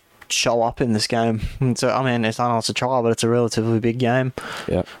show up in this game. So, I know it's a trial, but it's a relatively big game.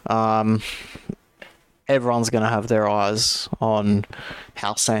 Yeah. Everyone's going to have their eyes on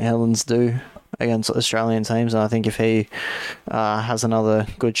how St. Helens do against Australian teams, and I think if he has another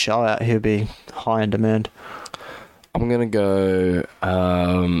good show out, he'll be high in demand. I'm going to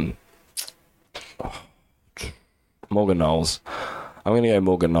go Morgan Knowles. I'm going to go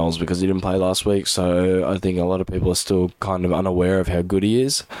Morgan Knowles because he didn't play last week, so I think a lot of people are still kind of unaware of how good he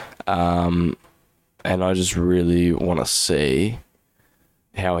is. And I just really want to see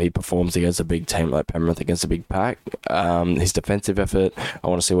how he performs against a big team like Penrith, against a big pack. His defensive effort, I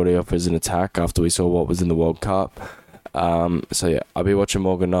want to see what he offers in attack after we saw what was in the World Cup. I'll be watching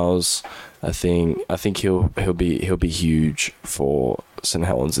Morgan Knowles. I think he'll be huge for St.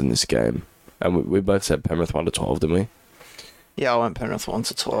 Helens in this game. And we both said Penrith 1-12, didn't we? Yeah, I went Penrith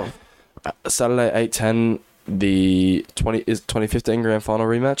 1-12. Saturday 8-10, the 2015 Grand Final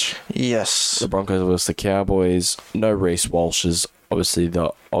rematch. Yes. The Broncos versus the Cowboys. No Reece Walsh is obviously the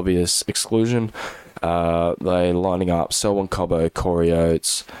obvious exclusion. They're lining up Selwyn Cobbo, Corey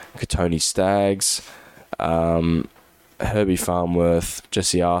Oates, Katoni Staggs, Herbie Farnworth,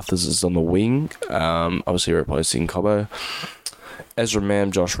 Jesse Arthurs is on the wing, obviously replacing Cobbo. Ezra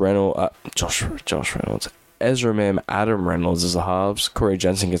Mam, Josh Reynolds. Ezra Mam, Adam Reynolds is the halves. Corey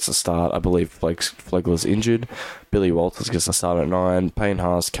Jensen gets the start. I believe Flegler's injured. Billy Walters gets the start at 9. Payne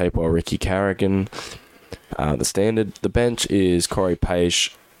Haas, Capewell, Ricky Carrigan. The standard. The bench is Corey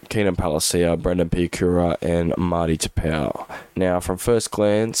Paish, Keenan Palacia, Brendan Piakura, and Marty Tapau. Now, from first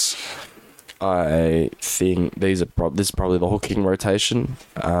glance, I think this is probably the hooking rotation.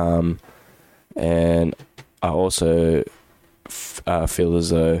 And I also feel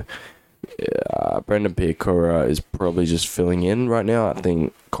as though Brendan Piakura is probably just filling in right now. I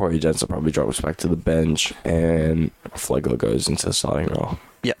think Corey Jensen probably drops back to the bench and Flegler goes into the starting role.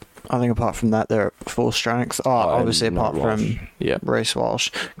 Yep. I think apart from that, they're at full strength. Obviously, apart from Reece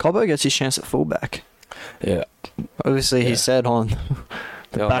Walsh. Cobbo gets his chance at fullback. Yeah. Obviously, he said on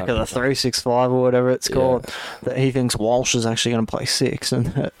the back of the 365 or whatever it's called that he thinks Walsh is actually going to play 6 and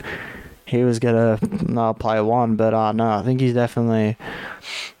that he was going to play 1. But no, I think he's definitely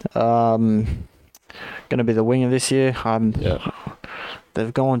going to be the winger this year.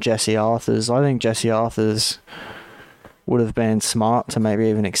 They've gone Jesse Arthurs. I think Jesse Arthurs would have been smart to maybe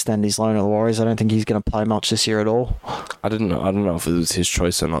even extend his loan to the Warriors. I don't think he's going to play much this year at all. I don't know if it was his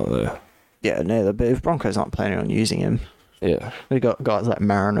choice or not, though. Yeah, neither. But if Broncos aren't planning on using him, we've got guys like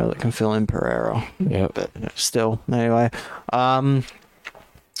Mariner that can fill in Pereira. Yeah, but still, anyway. How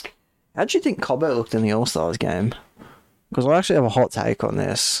do you think Cobbo looked in the All-Stars game? Because I actually have a hot take on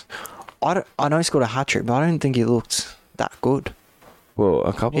this. I know he scored a hat-trick, but I don't think he looked that good. Well,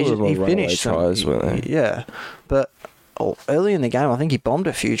 a couple of them were runaway tries, weren't they? Yeah, but early in the game, I think he bombed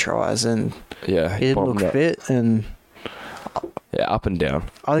a few tries, and he didn't look fit, and up and down.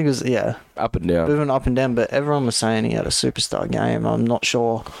 I think it was up and down, moving up and down. But everyone was saying he had a superstar game. I'm not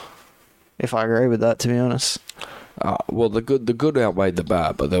sure if I agree with that, to be honest. Well, the good outweighed the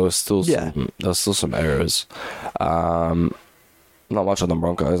bad, but there was still some errors. Not much on the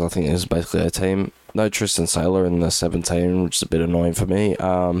Broncos. I think it was basically a team. No Tristan Saylor in the 17, which is a bit annoying for me.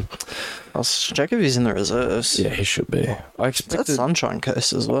 I'll check if he's in the reserves. Yeah, he should be. That's Sunshine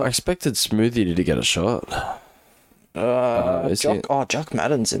Coast as well. I expected Smoothie to get a shot. Jack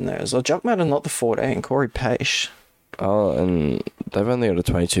Madden's in there as well. Jack Madden, not the 14. Corey Paish. Oh, and they've only got a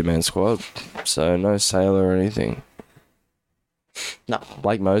 22-man squad, so no Saylor or anything. No.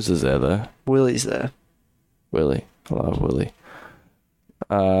 Blake Moses there, though. Willie's there. Willie. I love Willie.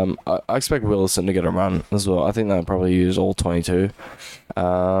 I expect Willison to get a run as well. I think they'll probably use all 22.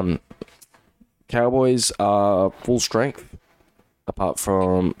 Cowboys are full strength. apart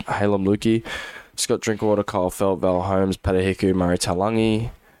from Halem Lukey, Scott Drinkwater, Kyle Felt, Val Holmes, Peter Hiku, Murray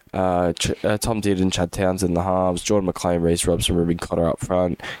Talangi, Tom Dearden, Chad Towns in the halves, Jordan McLean, Reece Robson, Ruben Cotter up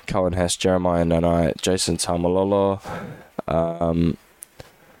front, Cohen Hess, Jeremiah Nanai, Jason Tamalolo,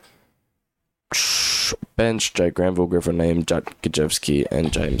 bench, Jake Granville, Griffin Neem, Jack Gajewski,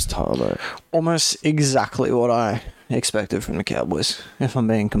 and James Tarmo. Almost exactly what I expected from the Cowboys, if I'm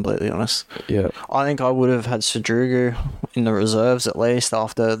being completely honest. Yeah. I think I would have had Sadrugu in the reserves at least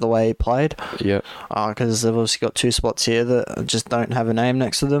after the way he played. Yeah. Because they've obviously got two spots here that just don't have a name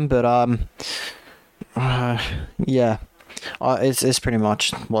next to them. But yeah, it's pretty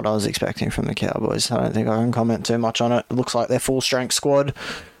much what I was expecting from the Cowboys. I don't think I can comment too much on it. It looks like their full strength squad.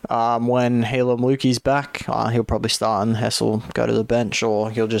 When Halem Lukey's back, he'll probably start and Hess will go to the bench,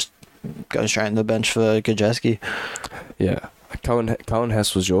 or he'll just go straight to the bench for Gajewski. Yeah. Cohen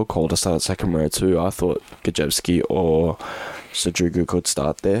Hess was your call to start at second row too. I thought Gajewski or Sadrugu could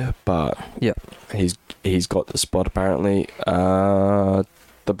start there, but yeah, he's got the spot apparently. The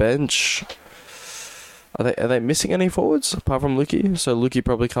bench, are they missing any forwards apart from Lukey? So Lukey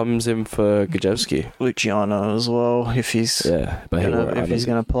probably comes in for Gajewski. Luciano as well if he's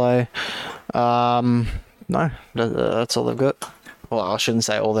gonna play. No, that's all they've got. Well, I shouldn't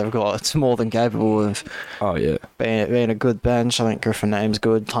say all they've got. It's more than capable of being a good bench. I think Griffin Name's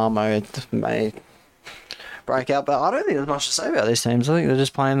good. Tarmo may break out, but I don't think there's much to say about these teams. I think they're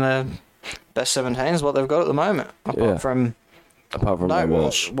just playing their best 17s, what they've got at the moment. Apart from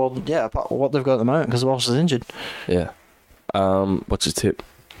Walsh. Well, yeah, apart from what they've got at the moment, because Walsh is injured. Yeah. What's your tip?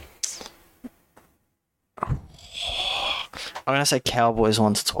 I'm going to say Cowboys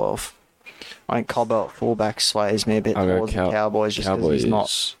 1-12. I think Cobalt fullback sways me a bit towards the Cowboys just because he's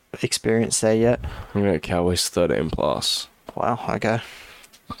not experienced there yet. I'm going to go Cowboys 13 plus. Wow, okay.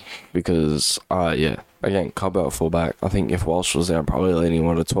 Because, again, Cobalt fullback. I think if Walsh was there, I'm probably leaning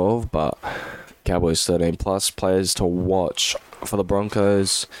 1-12, but Cowboys 13 plus. Players to watch for the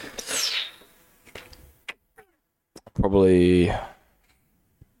Broncos. Probably.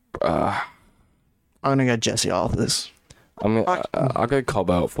 I'm going to go Jesse Arthurs. I'll go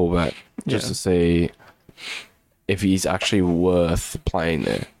Cobalt fullback just to see if he's actually worth playing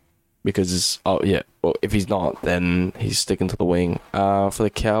there. Because, if he's not, then he's sticking to the wing. For the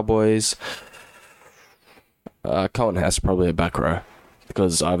Cowboys, Cohen Hess probably a back row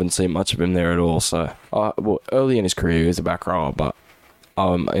because I haven't seen much of him there at all. So, early in his career, he was a back rower, but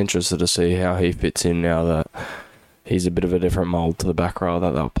I'm interested to see how he fits in now that he's a bit of a different mould to the back row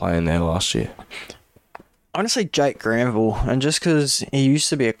that they were playing there last year. I'm going to say Jake Granville, and just because he used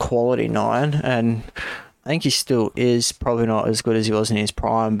to be a quality 9, and I think he still is, probably not as good as he was in his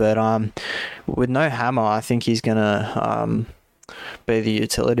prime, but with no hammer, I think he's going to be the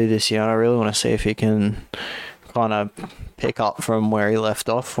utility this year. I really want to see if he can kind of pick up from where he left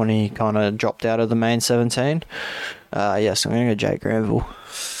off when he kind of dropped out of the main 17. Yes, I'm going to go Jake Granville.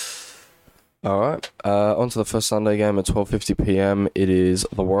 All right, on to the first Sunday game at 12:50 p.m. It is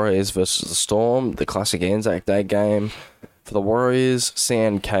the Warriors versus the Storm, the classic Anzac Day game. For the Warriors,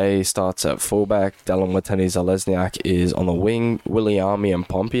 CNK starts at fullback. Dallin Watene-Zalesniak is on the wing. Willie Army and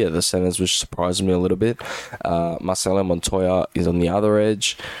Pompey at the centres, which surprised me a little bit. Marcelo Montoya is on the other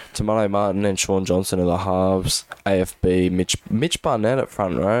edge. Tamale Martin and Sean Johnson are the halves. AFB, Mitch Barnett at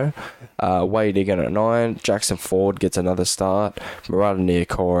front row. Wade Egan at 9. Jackson Ford gets another start. Murata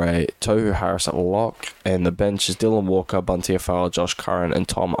Niokore, Tohu Harris at lock. And the bench is Dylan Walker, Bunty Afara, Josh Curran, and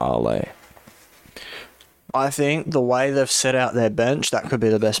Tom Arley. I think the way they've set out their bench, that could be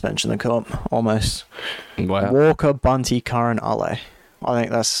the best bench in the comp, almost. Wow. Walker, Bunty, Curran, Ale. I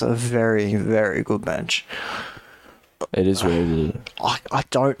think that's a very, very good bench. It is really good. I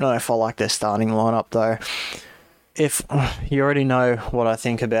don't know if I like their starting lineup, though. If you already know what I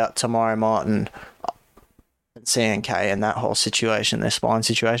think about Tamari Martin and CNK and that whole situation, their spine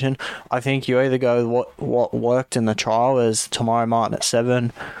situation, I think you either go what worked in the trial as Tamari Martin at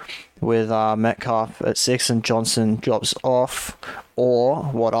 7, with Metcalf at 6 and Johnson drops off, or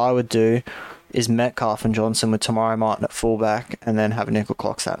what I would do is Metcalf and Johnson with Tamari Martin at fullback and then have Nickel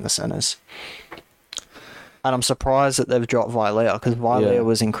Clocksat in the centres. And I'm surprised that they've dropped Vilea, because Vilea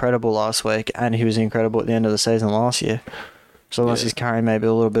was incredible last week and he was incredible at the end of the season last year. So unless he's carrying maybe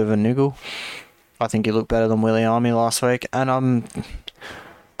a little bit of a niggle, I think he looked better than Willie Army last week. And I'm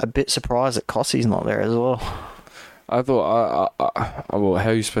a bit surprised that Cossie's not there as well. I thought, well,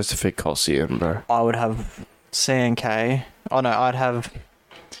 how are you supposed to fit Kossi in, bro? I would have CNK. Oh, no, I'd have...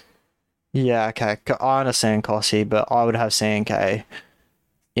 Yeah, okay. I understand Kossi, but I would have CNK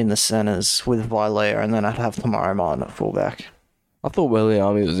in the centres with Vilea, and then I'd have Tamari Martin at fullback. I thought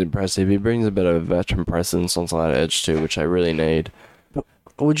Williami was impressive. He brings a bit of veteran presence onto that edge too, which I really need.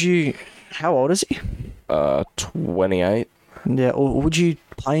 Would you? How old is he? 28. Yeah. Or would you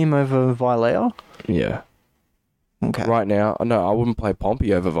play him over Vilea? Yeah. Okay. Right now, no, I wouldn't play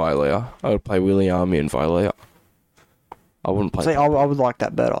Pompey over Vilea. I would play Williami and Vilea. I wouldn't play. See, I would like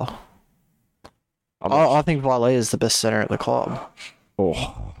that better. I think Vilea is the best center at the club.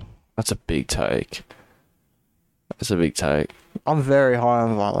 Oh, that's a big take. That's a big take. I'm very high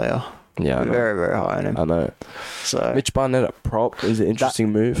on Vilea. Yeah, I know. Very, very high on him. I know. So Mitch Barnett at prop is an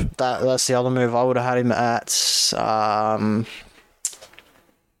interesting move. that's the other move. I would have had him at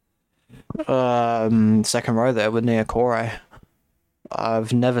second row there with Niokore.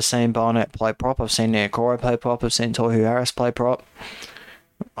 I've never seen Barnett play prop. I've seen Niokore play prop. I've seen Tohu Harris play prop.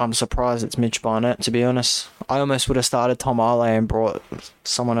 I'm surprised it's Mitch Barnett, to be honest. I almost would have started Tom Ale and brought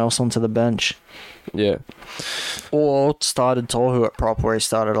someone else onto the bench. Yeah. Or started Tohu at prop, where he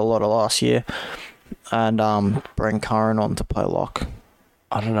started a lot of last year. And bring Curran on to play lock.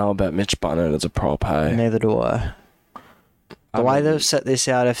 I don't know about Mitch Barnett as a prop, hey. Neither do I. The way they've set this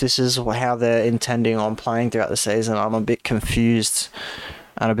out, if this is how they're intending on playing throughout the season, I'm a bit confused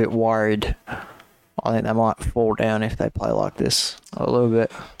and a bit worried. I think they might fall down if they play like this a little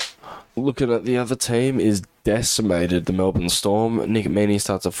bit. Looking at the other team is decimated. The Melbourne Storm. Nick Meaney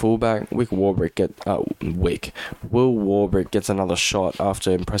starts at fullback. Will Warbrick gets another shot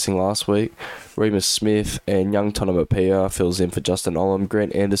after impressing last week. Remus Smith and young Tonamapia fills in for Justin Olam.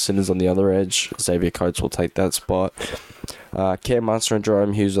 Grant Anderson is on the other edge. Xavier Coates will take that spot. Cam Munster and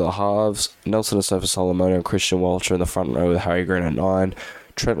Jerome Hughes are the halves. Nelson Asofa Solomon and Christian Walsh are in the front row with Harry Grant at 9.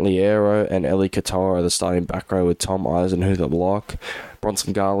 Trent Liero and Eli Katoa are the starting back row with Tom Eisenhuth at lock.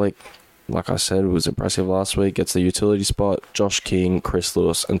 Bronson Garlick, like I said, was impressive last week. Gets the utility spot. Josh King, Chris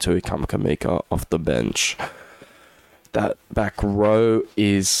Lewis, and Tui Kamika off the bench. That back row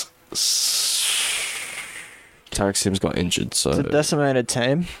is... Tarek Sims got injured, so... It's a decimated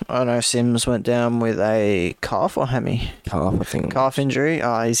team. I know Sims went down with a calf or hammy? Calf, I think. Calf injury.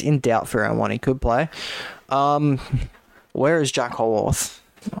 He's in doubt for round 1. He could play. Where is Jack Holworth?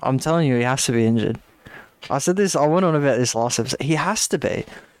 I'm telling you, he has to be injured. I said this, I went on about this last episode. He has to be.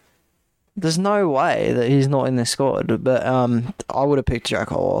 There's no way that he's not in this squad, but I would have picked Jack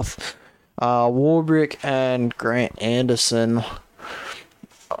Holworth. Warbrick and Grant Anderson.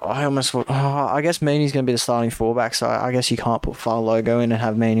 I guess Meaney's going to be the starting fullback, so I guess you can't put Farlogo in and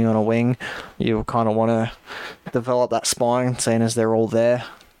have Meaney on a wing. You kind of want to develop that spine, seeing as they're all there.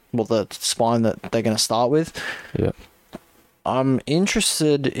 Well, the spine that they're going to start with. Yeah. I'm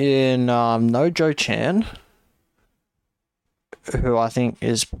interested in No Joe Chan, who I think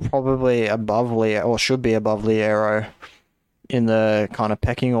is probably above Leo, or should be above Liero in the kind of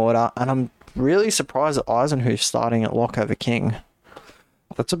pecking order. And I'm really surprised that Eisenhuth's starting at lock over King.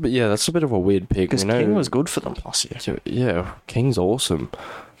 That's a bit of a weird pick. Because King was good for them last year. Yeah, King's awesome.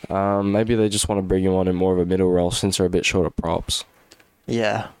 Maybe they just want to bring him on in more of a middle role since they're a bit short of props.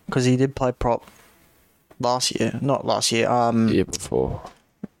 Yeah, because he did play prop last year. Not last year. The year before.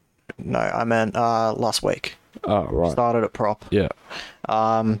 No, I meant last week. Oh, right. Started at prop. Yeah.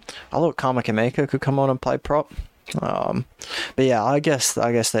 I thought Kamika could come on and play prop. But yeah, I guess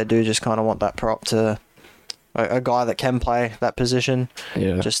they do just kind of want that prop to a guy that can play that position.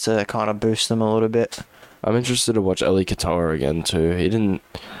 Yeah. Just to kind of boost them a little bit. I'm interested to watch Eli Katoa again too. He didn't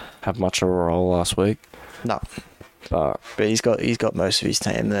have much of a role last week. No. But he's got most of his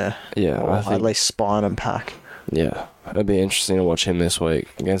team there. Yeah, or I think, at least spine and pack. Yeah, it'd be interesting to watch him this week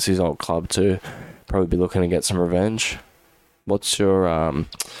against his old club too. Probably be looking to get some revenge. What's your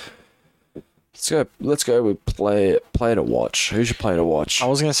Let's go with play to watch. Who's your play to watch? I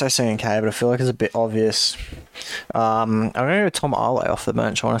was gonna say CNK, but I feel like it's a bit obvious. I'm gonna go Tom Ale off the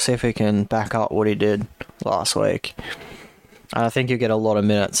bench. I want to see if he can back up what he did last week. And I think you get a lot of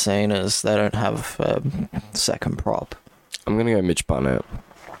minutes, seeing as they don't have a second prop. I'm going to go Mitch Barnett.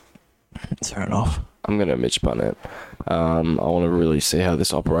 Fair enough. I'm going to Mitch Barnett. I want to really see how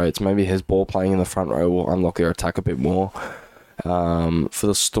this operates. Maybe his ball playing in the front row will unlock their attack a bit more. For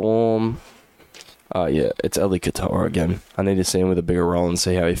the Storm, it's Eli Katoa again. I need to see him with a bigger role and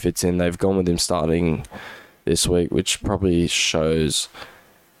see how he fits in. They've gone with him starting this week, which probably shows...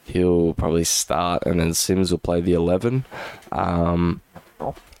 He'll probably start, and then Sims will play the 11. And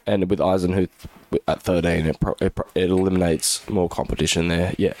with Eisenhuth at 13, it eliminates more competition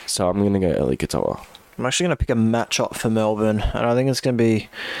there. Yeah, so I'm going to go Eli Katoa. I'm actually going to pick a matchup for Melbourne, and I think it's going to be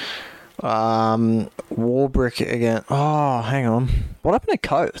Warbrick again. Oh, hang on. What happened to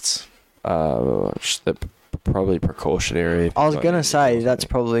Coates? They're probably precautionary. I was going to say that's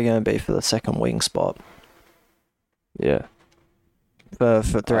probably going to be for the second wing spot. Yeah. for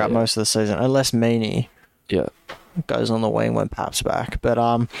throughout yeah. most of the season, unless Meany Yeah. goes on the wing when Pap's back. But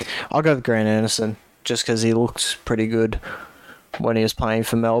I'll go with Grant Anderson just because he looked pretty good when he was playing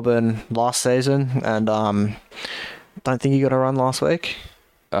for Melbourne last season, and don't think he got a run last week.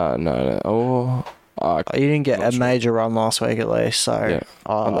 No. Oh, He didn't get not a sure. major run last week at least, so Yeah.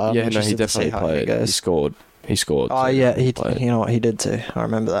 I'm he interested to see definitely how he played. He goes. scored. He scored. Oh so yeah, he played. you know what he did too. I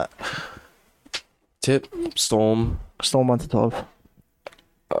remember that. Tip Storm. Storm 1 to 12.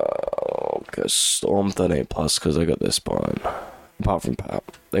 I'll go Storm 13 plus because they got their spine. Apart from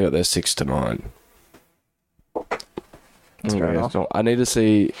Pap, they got their 6 to 9. That's fair enough. I need to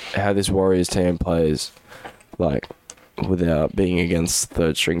see how this Warriors team plays, like, without being against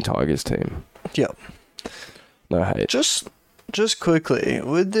third string Tigers team. Yep. No hate. Just quickly,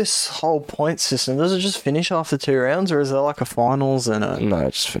 with this whole point system, does it just finish after 2 rounds, or is there like a finals and a? No,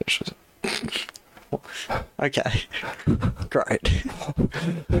 it just finishes. Okay, great.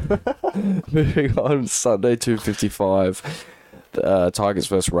 Moving on, Sunday 2:55. Tigers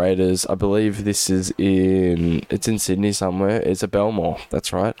versus Raiders. I believe this is in Sydney somewhere. It's at Belmore.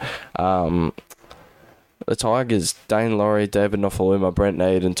 That's right. The Tigers, Dane Laurie, David Nofaluma, Brent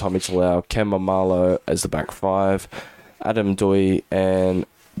Naden, Tommy Talau, Kemba Marlowe as the back 5, Adam Dewey and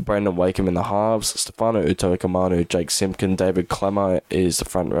Brandon Wakeham in the halves, Stefano Utoikamanu, Jake Simpkin, David Clemmer is the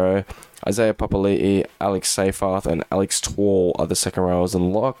front row, Isaiah Papali'i, Alex Seyfarth and Alex Twall are the second rowers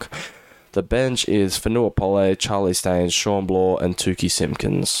in lock. The bench is Fanua Pole, Charlie Staines, Sean Blaw and Tukey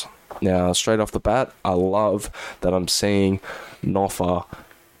Simpkins. Now, straight off the bat, I love that I'm seeing Noffa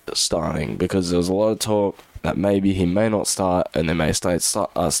starting because there was a lot of talk that maybe he may not start and they may start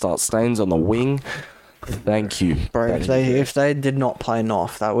Staines on the wing. Thank you. Bro, if they did not play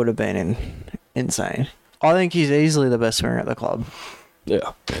Noff, that would have been insane. I think he's easily the best winger at the club.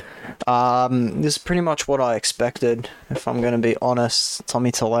 Yeah. This is pretty much what I expected, if I'm going to be honest.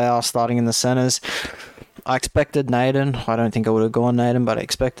 Tommy Talau starting in the centres. I expected Naden. I don't think I would have gone Naden, but I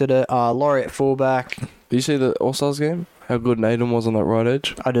expected it. Laurie at fullback. Did you see the All-Stars game? How good Naden was on that right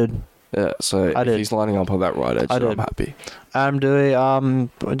edge? I did. Yeah, so I if did. he's lining up on that right edge, I then did. I'm happy. Adam Dewey.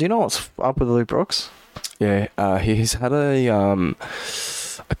 Do you know what's up with Luke Brooks? Yeah, he's had a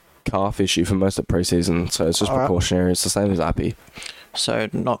calf issue for most of preseason, so it's just All right. precautionary. It's the same as Appy. So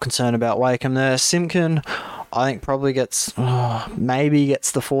not concerned about Wakeham there. Simpkin, I think probably maybe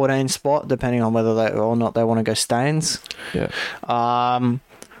gets the 14 spot, depending on whether they or not they want to go Staines. Yeah.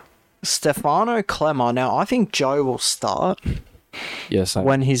 Stefano Clemmer. Now I think Joe will start Yeah, same.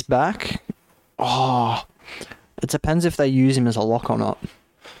 when he's back. Oh, it depends if they use him as a lock or not.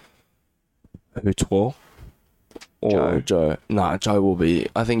 Who, Twall? Or Joe? Nah, Joe will be...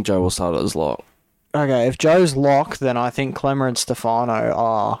 I think Joe will start as lock. Okay, if Joe's lock, then I think Clemmer and Stefano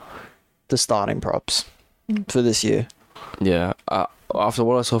are the starting props for this year. Yeah. After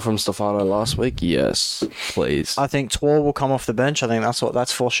what I saw from Stefano last week, yes, please. I think Twall will come off the bench. I think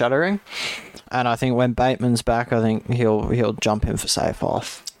that's foreshadowing. And I think when Bateman's back, I think he'll jump in for safe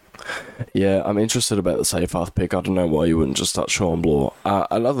off. Yeah, I'm interested about the Seyfarth pick. I don't know why you wouldn't just start Sean Blaw.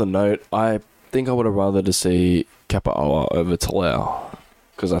 Another note, I think I would have rather to see Kapa'oa over Talau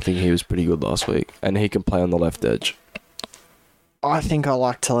because I think he was pretty good last week and he can play on the left edge. I think I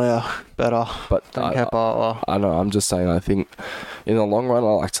like Talau better But than Kapa'oa. I know, I'm just saying, I think in the long run I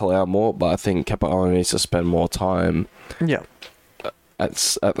like Talau more, but I think Kapa'oa needs to spend more time Yeah. at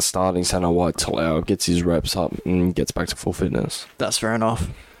the starting centre while Talau gets his reps up and gets back to full fitness. That's fair enough.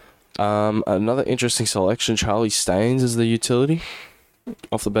 Another interesting selection, Charlie Staines is the utility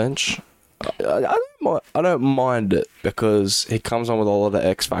off the bench. I don't mind it because he comes on with a lot of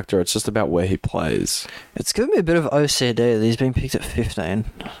X factor. It's just about where he plays. It's given me a bit of OCD that he's been picked at 15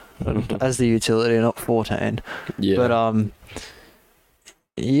 as the utility, not 14. Yeah. But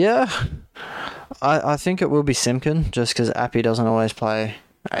yeah, I think it will be Simpkin just because Appy doesn't always play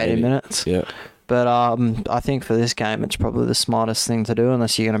 80 minutes. Yeah. But I think for this game, it's probably the smartest thing to do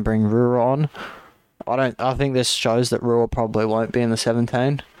unless you're going to bring Rua on. I think this shows that Rua probably won't be in the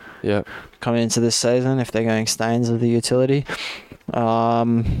 17 Yeah. coming into this season if they're going Staines of the utility.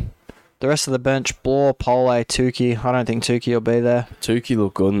 The rest of the bench, Blaw, Pole, Tukey. I don't think Tukey will be there. Tukey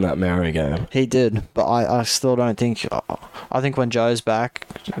looked good in that Maori game. He did, but I still don't think... I think when Joe's back,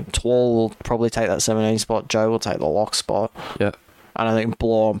 Twall will probably take that 17 spot. Joe will take the lock spot. Yeah. And I think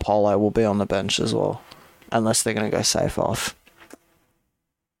Blaw and Polo will be on the bench as well. Unless they're going to go safe off.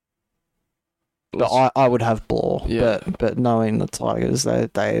 But I would have Blaw. Yeah. But knowing the Tigers,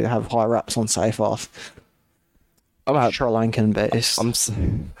 they have high raps on safe off. I'm Sri Lankan based.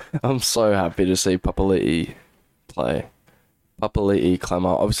 I'm so happy to see Papali'i play. Papali'i, Clemmer.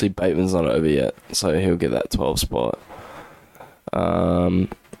 Obviously, Bateman's not over yet, so he'll get that 12 spot.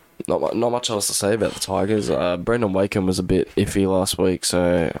 Not much else to say about the Tigers. Brendan Wakeham was a bit iffy last week,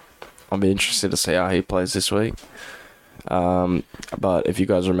 so I'll be interested to see how he plays this week. But if you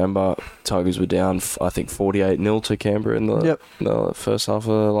guys remember, Tigers were down, I think 48-0 to Canberra in the first half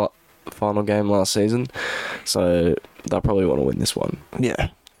of the final game last season, so they'll probably want to win this one. Yeah.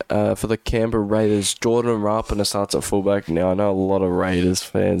 For the Canberra Raiders, Jordan Rapana starts at fullback. Now, I know a lot of Raiders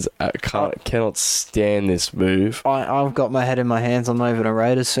fans cannot stand this move. I've got my head in my hands. I'm not even a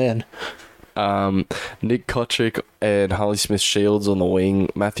Raiders fan. Nick Kotrick and Harley Smith-Shields on the wing.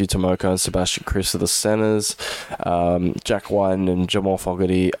 Matthew Tomoko and Sebastian Chris are the centres. Jack Whiten and Jamal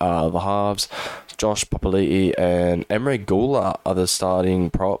Fogarty are the halves. Josh Papali'i and Emre Gula are the starting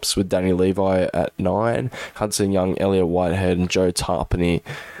props, with Danny Levi at 9. Hudson Young, Elliot Whitehead and Joe Tarpany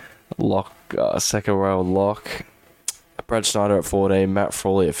lock, second row lock. Brad Schneider at 14, Matt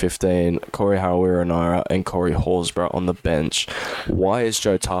Frawley at 15, Corey Harawira-Naera and Corey Horsburgh on the bench. Why is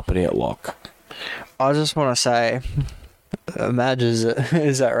Joe Tarpany at lock? I just want to say, Madge is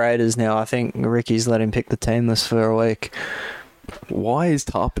at Raiders now. I think Ricky's let him pick the team list for a week. Why is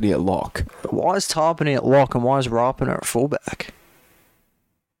Tarpany at lock? Why is Tarpany at lock and why is Rapana at fullback?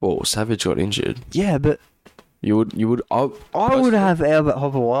 Well, Savage got injured. Yeah, but I would have Albert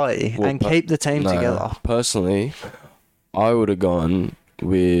Hawaii and keep the team together. Personally, I would have gone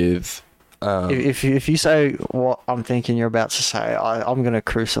with... If you say what I'm thinking you're about to say, I'm going to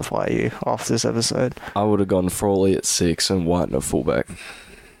crucify you after this episode. I would have gone Frawley at 6 and Whiten at fullback.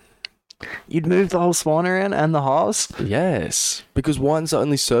 You'd move the whole spine around and the halves? Yes, because Whiten's the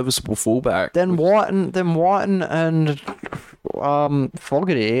only serviceable fullback. Then Whiten and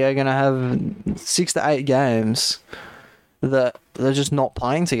Fogarty are going to have 6 to 8 games that they're just not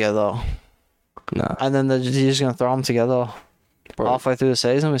playing together. Nah. And then you're just going to throw them together halfway through the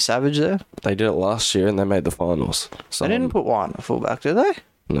season with Savage there? They did it last year and they made the finals. So they didn't put Whiten at fullback, did they?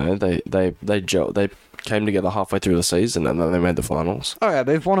 No, they came together halfway through the season and then they made the finals. Okay,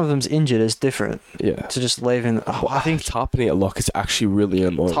 but if one of them's injured, it's different. Yeah. To just leave him... I think Tarpany at lock is actually really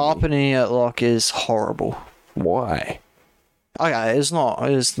annoying. Tarpany at lock is horrible. Why? Okay, it's not.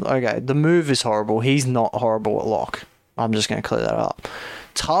 Okay, the move is horrible. He's not horrible at lock. I'm just going to clear that up.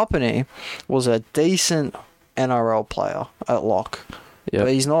 Tarpany was a decent NRL player at lock. Yep.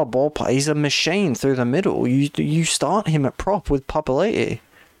 But he's not a ball player. He's a machine through the middle. You start him at prop with Papali'i.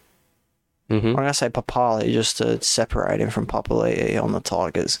 Mm-hmm. I'm going to say Papali just to separate him from Papali'i on the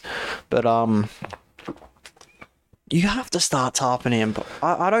Tigers. But you have to start Tarpany. And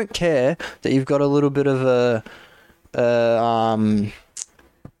I don't care that you've got a little bit of a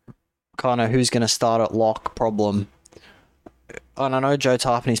kind of who's going to start at lock problem. And I know Joe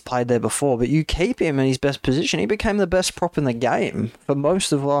Tarpany's played there before, but you keep him in his best position. He became the best prop in the game for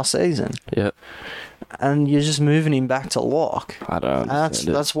most of last season. Yeah. And you're just moving him back to lock. I don't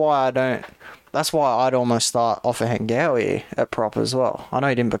understand that's why I don't... That's why I'd almost start Offahengawi at prop as well. I know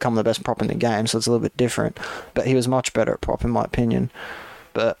he didn't become the best prop in the game, so it's a little bit different. But he was much better at prop, in my opinion.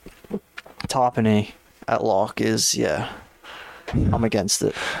 But Tarpany at lock is, yeah, I'm against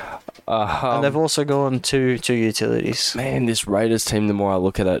it. And they've also gone two utilities. Man, this Raiders team, the more I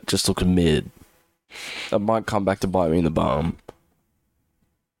look at it, just looks mid. It might come back to bite me in the bum.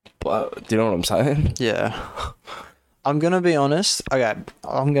 But, do you know what I'm saying? Yeah. I'm going to be honest. Okay,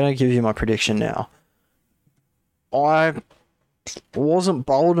 I'm going to give you my prediction now. I wasn't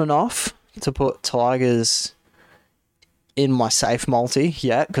bold enough to put Tigers in my safe multi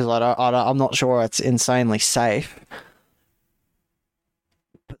yet, because I'm not sure it's insanely safe.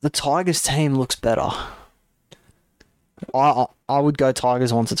 But the Tigers team looks better. I would go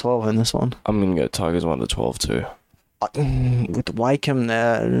Tigers 1 to 12 in this one. I'm going to go Tigers 1 to 12 too. With Wakeham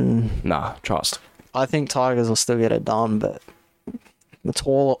there... Nah, trust. I think Tigers will still get it done, but the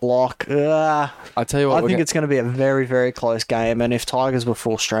toilet lock... I tell you what... I think it's going to be a very, very close game, and if Tigers were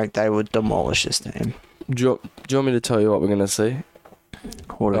full strength, they would demolish this team. Do you want me to tell you what we're going to see?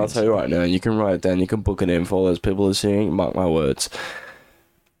 I'll tell you right now. You can write it down. You can book it in for all those people listening. Mark my words.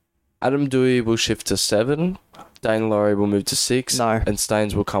 Adam Dewey will shift to 7. Dane Laurie will move to 6. No. And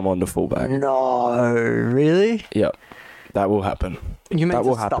Staines will come on to fullback. No, really? Yep. That will happen. You mean that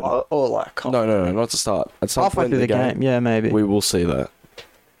will happen? Or like... No, not to start. At some halfway point through in the game, yeah, maybe. we will see that.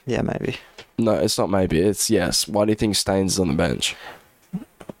 Yeah, maybe. No, it's not maybe. It's yes. Why do you think Staines is on the bench?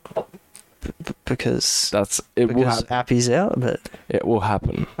 Because will happen. Appy's out, but... It will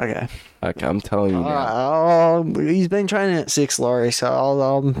happen. Okay. Okay, I'm telling you now. He's been training at 6, Laurie, so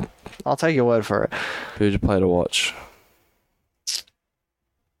I'll take your word for it. Who'd you play to watch?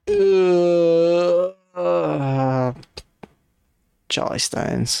 Charlie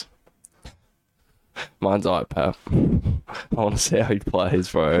Staines. Mine's iPad. I want to see how he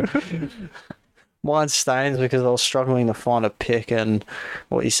plays, bro. Mine's Staines because I was struggling to find a pick, and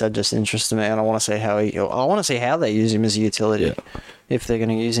what you said just interested me, and I want to see how they use him as a utility, Yeah. if they're going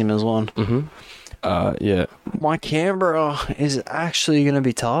to use him as one. Yeah. My Canberra is actually going to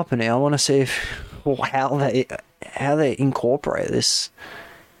be Tarpany. I want to see how they incorporate this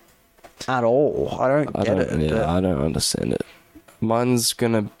at all. I don't get it. Yeah, but I don't understand it. Mine's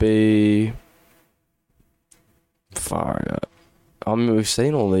gonna be far out. I mean, we've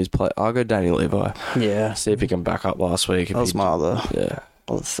seen all these play. I'll go Danny Levi. yeah, See if he can back up last week. that was my other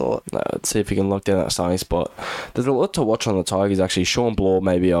thought. No, see if he can lock down that starting spot. There's a lot to watch on the Tigers, actually. Sean Bloor,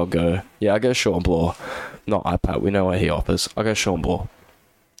 maybe I'll go. Yeah, I'll go Sean Bloor. Not iPad. We know what he offers. I'll go Sean Bloor.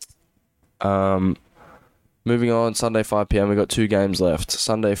 Moving on, Sunday 5 p.m. We've got 2 games left.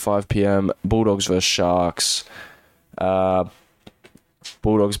 Sunday 5 p.m. Bulldogs versus Sharks.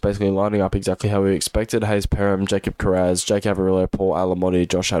 Bulldogs basically lining up exactly how we expected. Hayes Perham, Jacob Carraz, Jake Averillo, Paul Alamotti,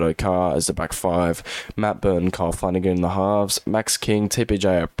 Josh Addo-Carr as the back 5. Matt Burton, Kyle Flanagan in the halves. Max King,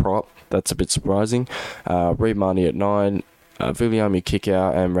 TPJ at prop. That's a bit surprising. Reid Marnie at 9. Viliami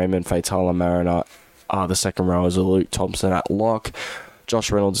Kickout and Raymond Fatala Mariner are the second rowers of Luke Thompson at lock. Josh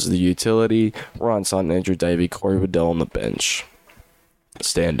Reynolds is the utility. Ryan Sutton, Andrew Davey, Corey Waddell on the bench.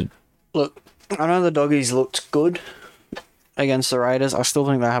 Standard. Look, I know the Doggies looked good against the Raiders. I still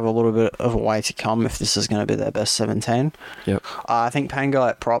think they have a little bit of a way to come if this is going to be their best 17. Yep. I think Pangai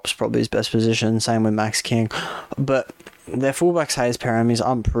at props probably his best position. Same with Max King, but their fullbacks Hayes Perham is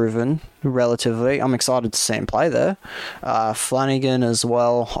unproven relatively. I'm excited to see him play there. Flanagan as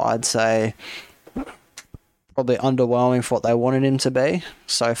well. I'd say probably underwhelming for what they wanted him to be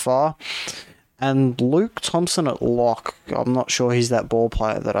so far. And Luke Thompson at lock, I'm not sure he's that ball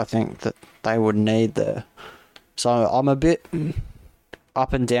player that I think that they would need there. So I'm a bit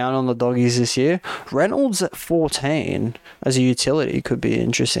up and down on the Doggies this year. Reynolds at 14 as a utility could be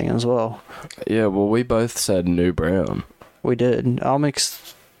interesting as well. Yeah, well, we both said New Brown. We did. I'm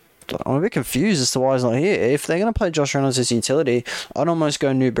a bit confused as to why he's not here. If they're going to play Josh Reynolds as utility, I'd almost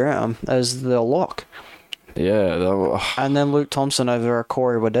go New Brown as the lock. Yeah. And then Luke Thompson over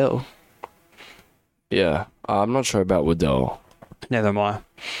Corey Waddell. Yeah. I'm not sure about Waddell. Neither am I.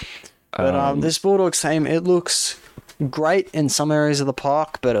 But this Bulldogs team, it looks great in some areas of the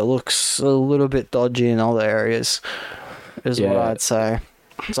park, but it looks a little bit dodgy in other areas, is what I'd say.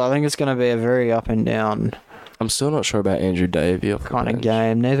 So I think it's going to be a very up and down I'm still not sure about Andrew Davey off the kind of bench.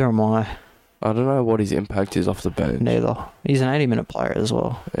 game. Neither am I. I don't know what his impact is off the bench. Neither. He's an 80-minute player as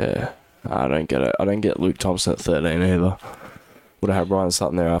well. Yeah. I don't get it. I don't get Luke Thompson at 13 either. Would have had Ryan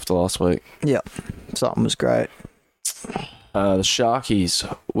Sutton there after last week. Yep. Something was great. The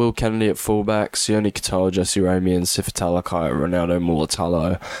Sharkies, Will Kennedy at fullback, Sione Katoa, Jesse Ramey, and Sifa Talakai, Ronaldo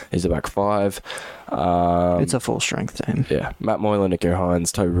Mulatalo is the back 5. It's a full-strength team. Yeah, Matt Moylan, Nico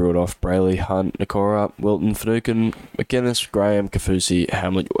Hines, Toby Rudolph, Brayley, Hunt, Nikora, Wilton, Finucane, McGuinness, Graham, Kafusi,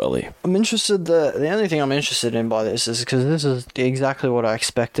 Hamlet, Ueli. I'm interested. The only thing I'm interested in by this is because this is exactly what I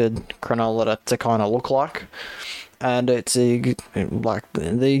expected Cronulla to kind of look like. And it's like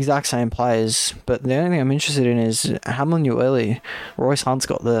the exact same players, but the only thing I'm interested in is Hamlin Ueli. Royce Hunt's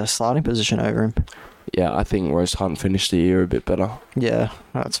got the starting position over him. Yeah, I think Royce Hunt finished the year a bit better. Yeah,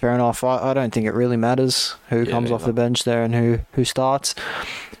 that's fair enough. I don't think it really matters who comes off the bench there and who starts.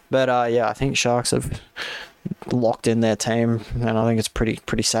 But yeah, I think Sharks have locked in their team, and I think it's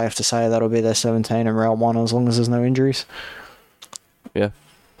pretty safe to say that'll be their 17 in round 1 as long as there's no injuries. Yeah.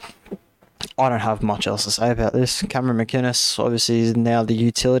 I don't have much else to say about this. Cameron McInnes obviously is now the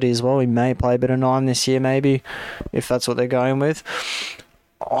utility as well. He may play a bit of 9 this year, maybe, if that's what they're going with.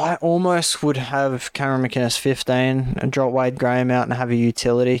 I almost would have Cameron McInnes 15 and drop Wade Graham out and have a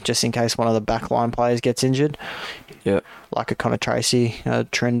utility just in case one of the backline players gets injured. Yeah. Like a kind of Tracy,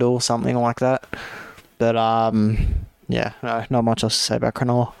 Trindle, something like that. But, yeah, no, not much else to say about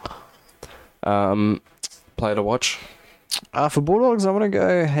Cronulla. Play to watch? For Bulldogs, I want to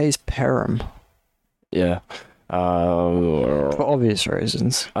go Hayes Perham. Yeah. For obvious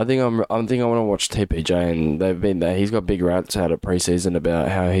reasons. I think I want to watch TPJ, and they've been there. He's got big rants out of preseason about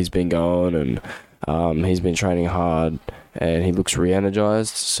how he's been going, and he's been training hard, and he looks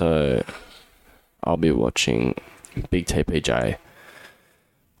re-energized. So I'll be watching big TPJ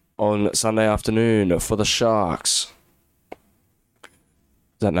on Sunday afternoon for the Sharks. Is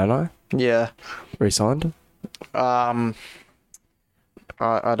that Nano? Yeah. Re-signed? I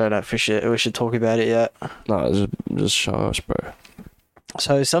don't know if we should talk about it yet. No, just Sharks, bro.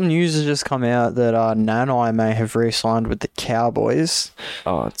 So some news has just come out that Nanai may have re-signed with the Cowboys.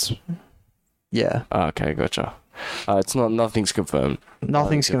 Oh, it's... Yeah. Oh, okay, gotcha. It's not. Nothing's confirmed.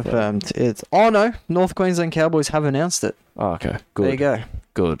 Nothing's confirmed. No, North Queensland Cowboys have announced it. Oh, okay. Good. There you go.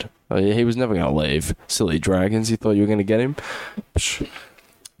 Good. He was never going to leave. Silly Dragons. You thought you were going to get him?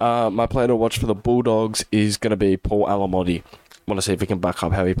 My player to watch for the Bulldogs is going to be Paul Alamotti. Want to see if he can back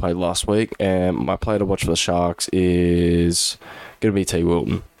up how he played last week. And my player to watch for the Sharks is going to be T.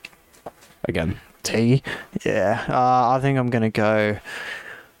 Wilton. Again. T? Yeah. I think I'm going to go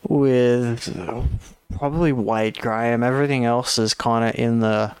with probably Wade Graham. Everything else is kind of in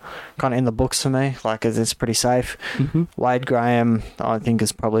the books for me. Like, it's pretty safe. Mm-hmm. Wade Graham, I think,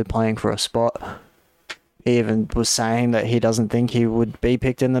 is probably playing for a spot. He even was saying that he doesn't think he would be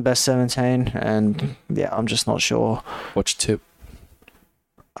picked in the best 17, and yeah, I'm just not sure. What's your tip?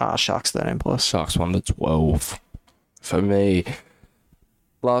 Sharks 13+. Sharks 1-12. For me,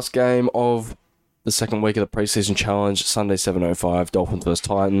 last game of the second week of the preseason challenge, Sunday 7:05, Dolphins vs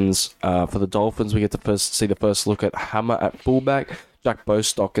Titans. For the Dolphins, we get to see the first look at Hammer at fullback. Jack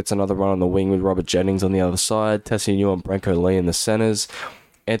Bostock gets another run on the wing with Robert Jennings on the other side. Tessie New and Branko Lee in the centres.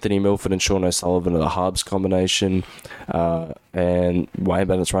 Anthony Milford and Sean O'Sullivan are the halves combination. And Wayne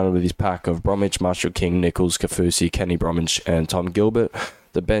Bennett's running with his pack of Bromwich, Marshall King, Nichols, Kafusi, Kenny Bromwich, and Tom Gilbert.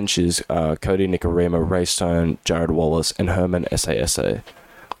 The bench is Cody Nicarima, Ray Stone, Jared Wallace, and Herman SASA.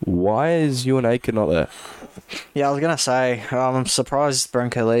 Why is Ewan Aitken not there? Yeah, I was going to say, I'm surprised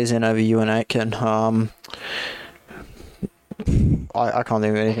Branko Lee's in over Ewan Aitken. I can't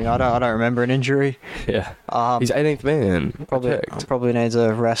think of anything. I don't remember an injury. Yeah. He's 18th man. Probably needs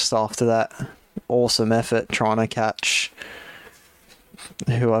a rest after that awesome effort trying to catch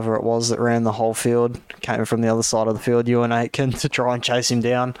whoever it was that ran the whole field. Came from the other side of the field, Ewan Aitken, to try and chase him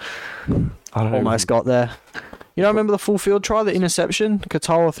down. Almost got there. You don't remember the full field try, the interception?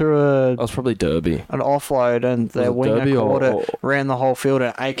 Katoa threw That was probably Derby. an offload, and their winger caught it, ran the whole field,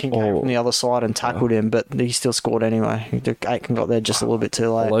 and Aitken came from the other side and tackled him, but he still scored anyway. Aitken got there just a little bit too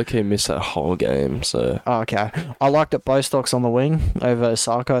late. Low-key missed that whole game, so... Oh, okay. I liked that Bostock's on the wing over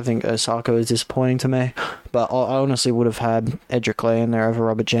Osako. I think Osako is disappointing to me, but I honestly would have had Edric Lee in there over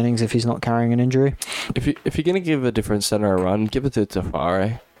Robert Jennings if he's not carrying an injury. If you're going to give a different centre a run, give it to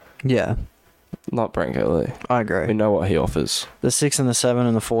Tafare. Yeah. Not Branko Lee. I agree. We know what he offers. The 6 and the 7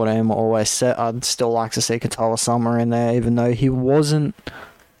 and the 14 were always set. I'd still like to see Katoa somewhere in there, even though he wasn't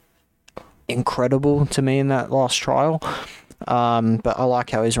incredible to me in that last trial. But I like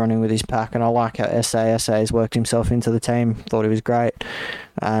how he's running with his pack, and I like how SASA has worked himself into the team. Thought he was great.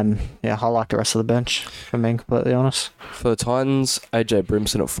 Yeah, I like the rest of the bench, if I'm being completely honest. For the Titans, AJ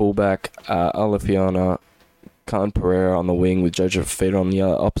Brimson at fullback, Alafiana, Khan Pereira on the wing with Jojo Fafita on the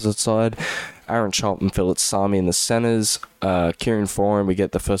opposite side. Aaron Charlton, Philip Sami in the centres. Kieran Foran, we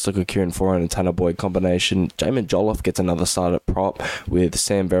get the first look at Kieran Foran and Tanner Boyd combination. Jamin Jolliffe gets another start at prop with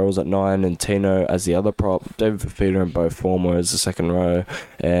Sam Verrills at 9 and Tino as the other prop. David Fafita and Bo Former as the second row.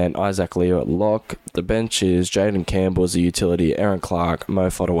 And Isaac Leo at lock. The bench is Jaden Campbell as the utility, Aaron Clark, Mo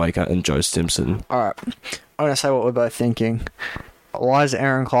Fodawaker, and Joe Stimson. Alright, I'm going to say what we're both thinking. Why is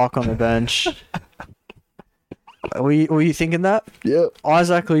Aaron Clark on the bench? Were you thinking that? Yeah.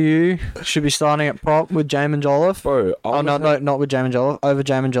 Isaac Liu should be starting at prop with Jamin Jolliffe. Bro, no, not with Jamin Jolliffe. Over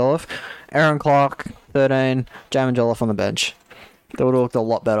Jamin Jolliffe. Aaron Clark, 13. Jamin Jolliffe on the bench. That would have looked a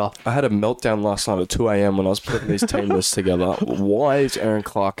lot better. I had a meltdown last night at 2 a.m. when I was putting these team lists together. Why is Aaron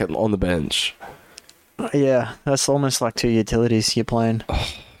Clark on the bench? Yeah, that's almost like two utilities you're playing.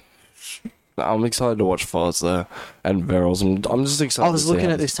 I'm excited to watch Foz there and Verrills. I'm just excited. I was looking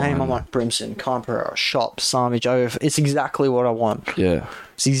at this team. I'm like, Brimson, Khan-Pereira, Shop, Sami, Joe. It's exactly what I want. Yeah.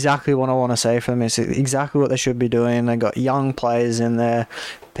 It's exactly what I want to say for them. It's exactly what they should be doing. They got young players in there,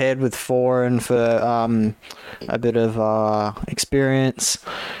 paired with Foran for a bit of experience.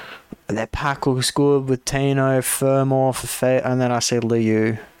 Their pack looks good with Tino, Furmore, Fafita, and then I see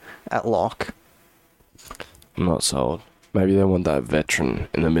Liu at lock. I'm not sold. Maybe they want that veteran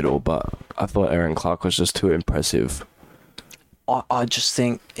in the middle, but I thought Aaron Clark was just too impressive. I just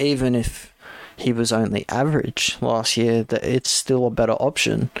think even if he was only average last year, that it's still a better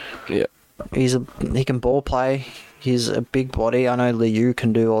option. Yeah. He can ball play. He's a big body. I know Liu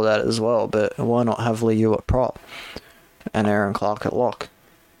can do all that as well, but why not have Liu at prop and Aaron Clark at lock?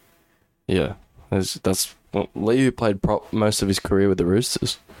 Yeah. Liu played prop most of his career with the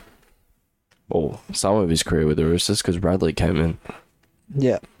Roosters. Or some of his career with the Roosters, because Bradley came in.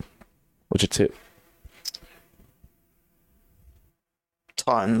 Yeah. What's your tip?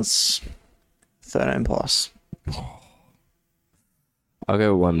 Titans 13+. I'll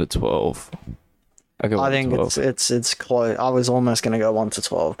go 1-12. I go I 1 to think 12. it's close. I was almost going to go 1 to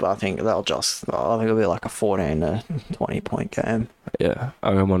 12, but I think it'll be like a 14 to 20 point game. Yeah,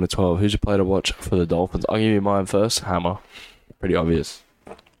 I go 1 to 12. Who's your player to watch for the Dolphins? I'll give you mine first. Hammer. Pretty obvious.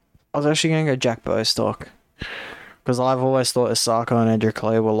 I was actually going to go Jack Bostock because I've always thought Osako and Edric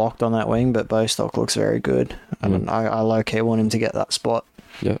Lee were locked on that wing, but Bostock looks very good, and I low-key want him to get that spot.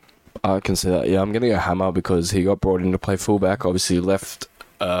 Yeah, I can see that. Yeah, I'm going to go Hammer because he got brought in to play fullback. Obviously, left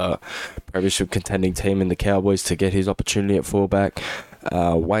premiership contending team in the Cowboys to get his opportunity at fullback.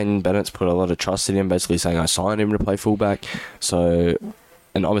 Wayne Bennett's put a lot of trust in him, basically saying I signed him to play fullback. So,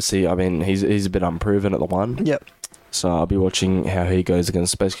 and obviously, I mean, he's a bit unproven at the one. Yep. So I'll be watching how he goes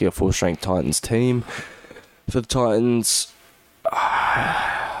against basically a full-strength Titans team. For the Titans,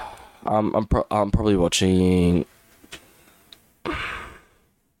 I'm probably watching.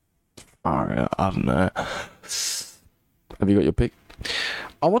 I don't know. Have you got your pick?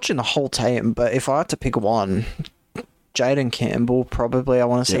 I'm watching the whole team, but if I had to pick one, Jaden Campbell, probably. I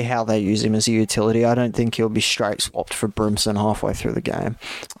want to see how they use him as a utility. I don't think he'll be straight swapped for Brimson halfway through the game.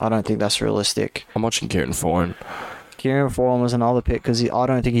 I don't think that's realistic. I'm watching Kieran Foran. Kieran Foran was another pick because I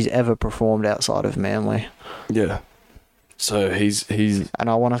don't think he's ever performed outside of Manly. Yeah. So he's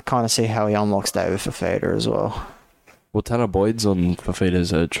And I want to kind of see how he unlocks David Fafita as well. well, Tanner Boyd's on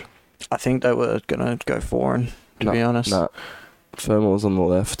Fafita's edge. I think they were going to go Foran, to be honest. No. Fermor's on the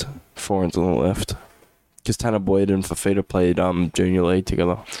left. Foran's on the left. Because Tanner Boyd and Fafita played junior league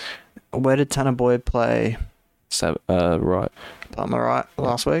together. Where did Tanner Boyd play? Right. Am I right?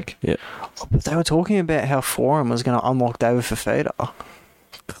 Last week? Yeah. Oh, but they were talking about how Foran was going to unlock David Fafita.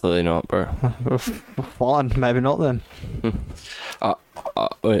 Clearly not, bro. Fine, maybe not then. Oh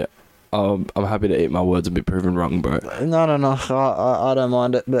yeah. I'm happy to eat my words and be proven wrong, bro. No. I don't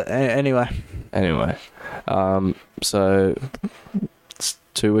mind it. But anyway. Anyway, so it's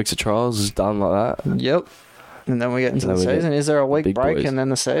 2 weeks of trials is done like that. Yep. And then we get into And the then we season. Is there a week big break boys. and then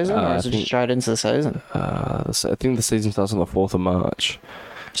the season? Or I is it think- straight into the season? I think the season starts on the 4th of March.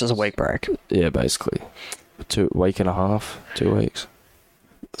 Just a week break. Yeah, basically. 2 weeks.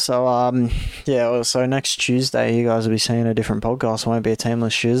 So, so next Tuesday, you guys will be seeing a different podcast. It won't be a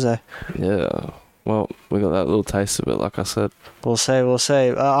Teamless Tuesday. Yeah. Well, we got that little taste of it, like I said. We'll see.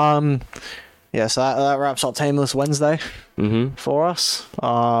 Yeah, so that wraps up Teamless Wednesday for us.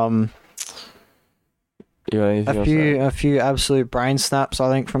 You got anything else to add? A few absolute brain snaps, I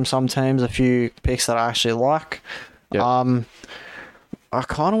think, from some teams. A few picks that I actually like. Yep. I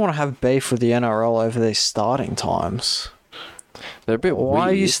kind of want to have beef with the NRL over these starting times. They're a bit Why are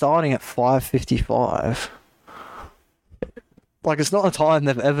weird. you starting at 5:55? Like, it's not a time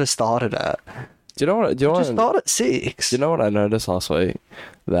they've ever started at. Do you know what? Just start at 6. Do you know what I noticed last week?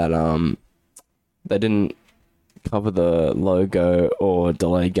 That they didn't cover the logo or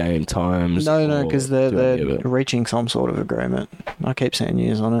delay game times. No, or because do any of they're it. reaching some sort of agreement. I keep seeing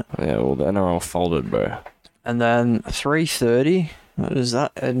news on it. Yeah, well, the NRL folded, bro. And then 3:30. Is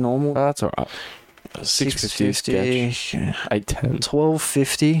that a normal? Oh, that's alright. 6:50 sketch. 8:10.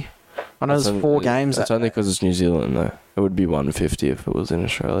 12:50. I know there's 4 games. It's only because it's New Zealand, though. It would be 150 if it was in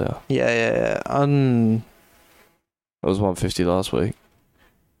Australia. Yeah. It was 150 last week.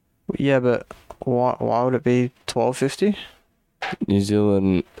 Yeah, but why would it be 12:50? New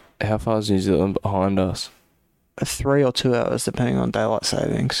Zealand. How far is New Zealand behind us? 3 or 2 hours, depending on daylight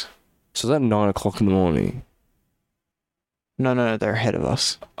savings. So is that 9 o'clock in the morning? No, they're ahead of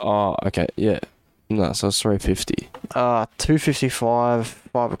us. Oh, okay, yeah. No, so it's 3:50. 2:55,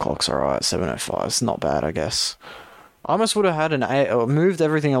 5 o'clock's alright, 7:05. It's not bad, I guess. I almost would have had an 8, or moved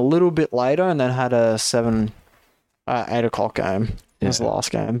everything a little bit later and then had a 8 o'clock game as the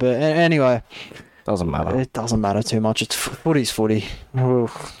last game. But anyway, Doesn't matter. it doesn't matter too much. It's footy's footy.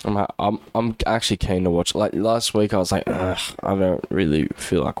 Oof. I'm actually keen to watch. Like last week, I was like, ugh, I don't really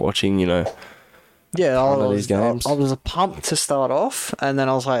feel like watching. Yeah, I One of these games. was pumped to start off, and then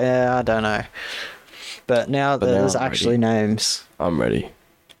I was like, yeah, I don't know. But now there's I'm actually names. I'm ready.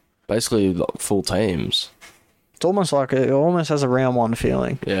 Basically, like, full teams. It's almost like it almost has a round 1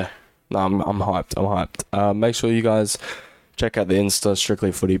 feeling. Yeah. No, I'm hyped. Make sure you guys check out the Insta,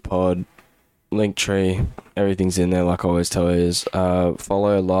 Strictly Footy Pod, Linktree. Everything's in there, like I always tell you.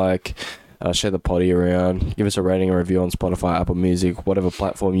 Follow, like, share the potty around. Give us a rating and review on Spotify, Apple Music, whatever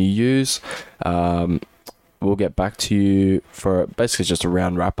platform you use. We'll get back to you for basically just a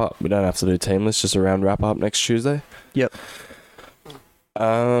round wrap up. We don't have to do teamless, just a round wrap up next Tuesday. Yep.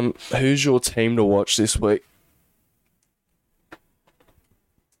 Who's your team to watch this week?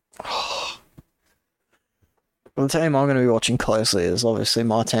 Well, the team I'm going to be watching closely is obviously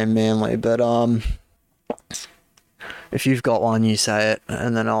my team, Manly. But if you've got one, you say it,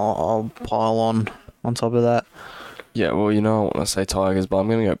 and then I'll pile on. on top of that. Yeah, well, I want to say Tigers, but I'm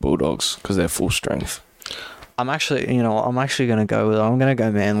going to go Bulldogs because they're full strength. I'm actually going to go with it. I'm going to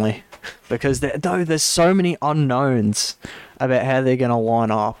go Manly because there's so many unknowns about how they're going to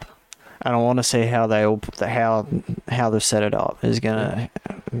line up, and I want to see how they've set it up if they're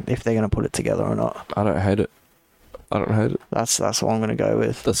going to put it together or not. I don't hate it. That's what I'm going to go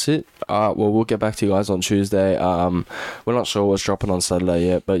with. That's it. Well, we'll get back to you guys on Tuesday. We're not sure what's dropping on Saturday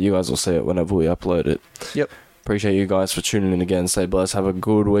yet, but you guys will see it whenever we upload it. Yep. Appreciate you guys for tuning in again. Stay blessed. Have a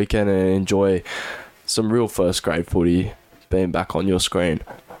good weekend and enjoy some real first grade footy being back on your screen.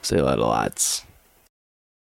 See you later, lads.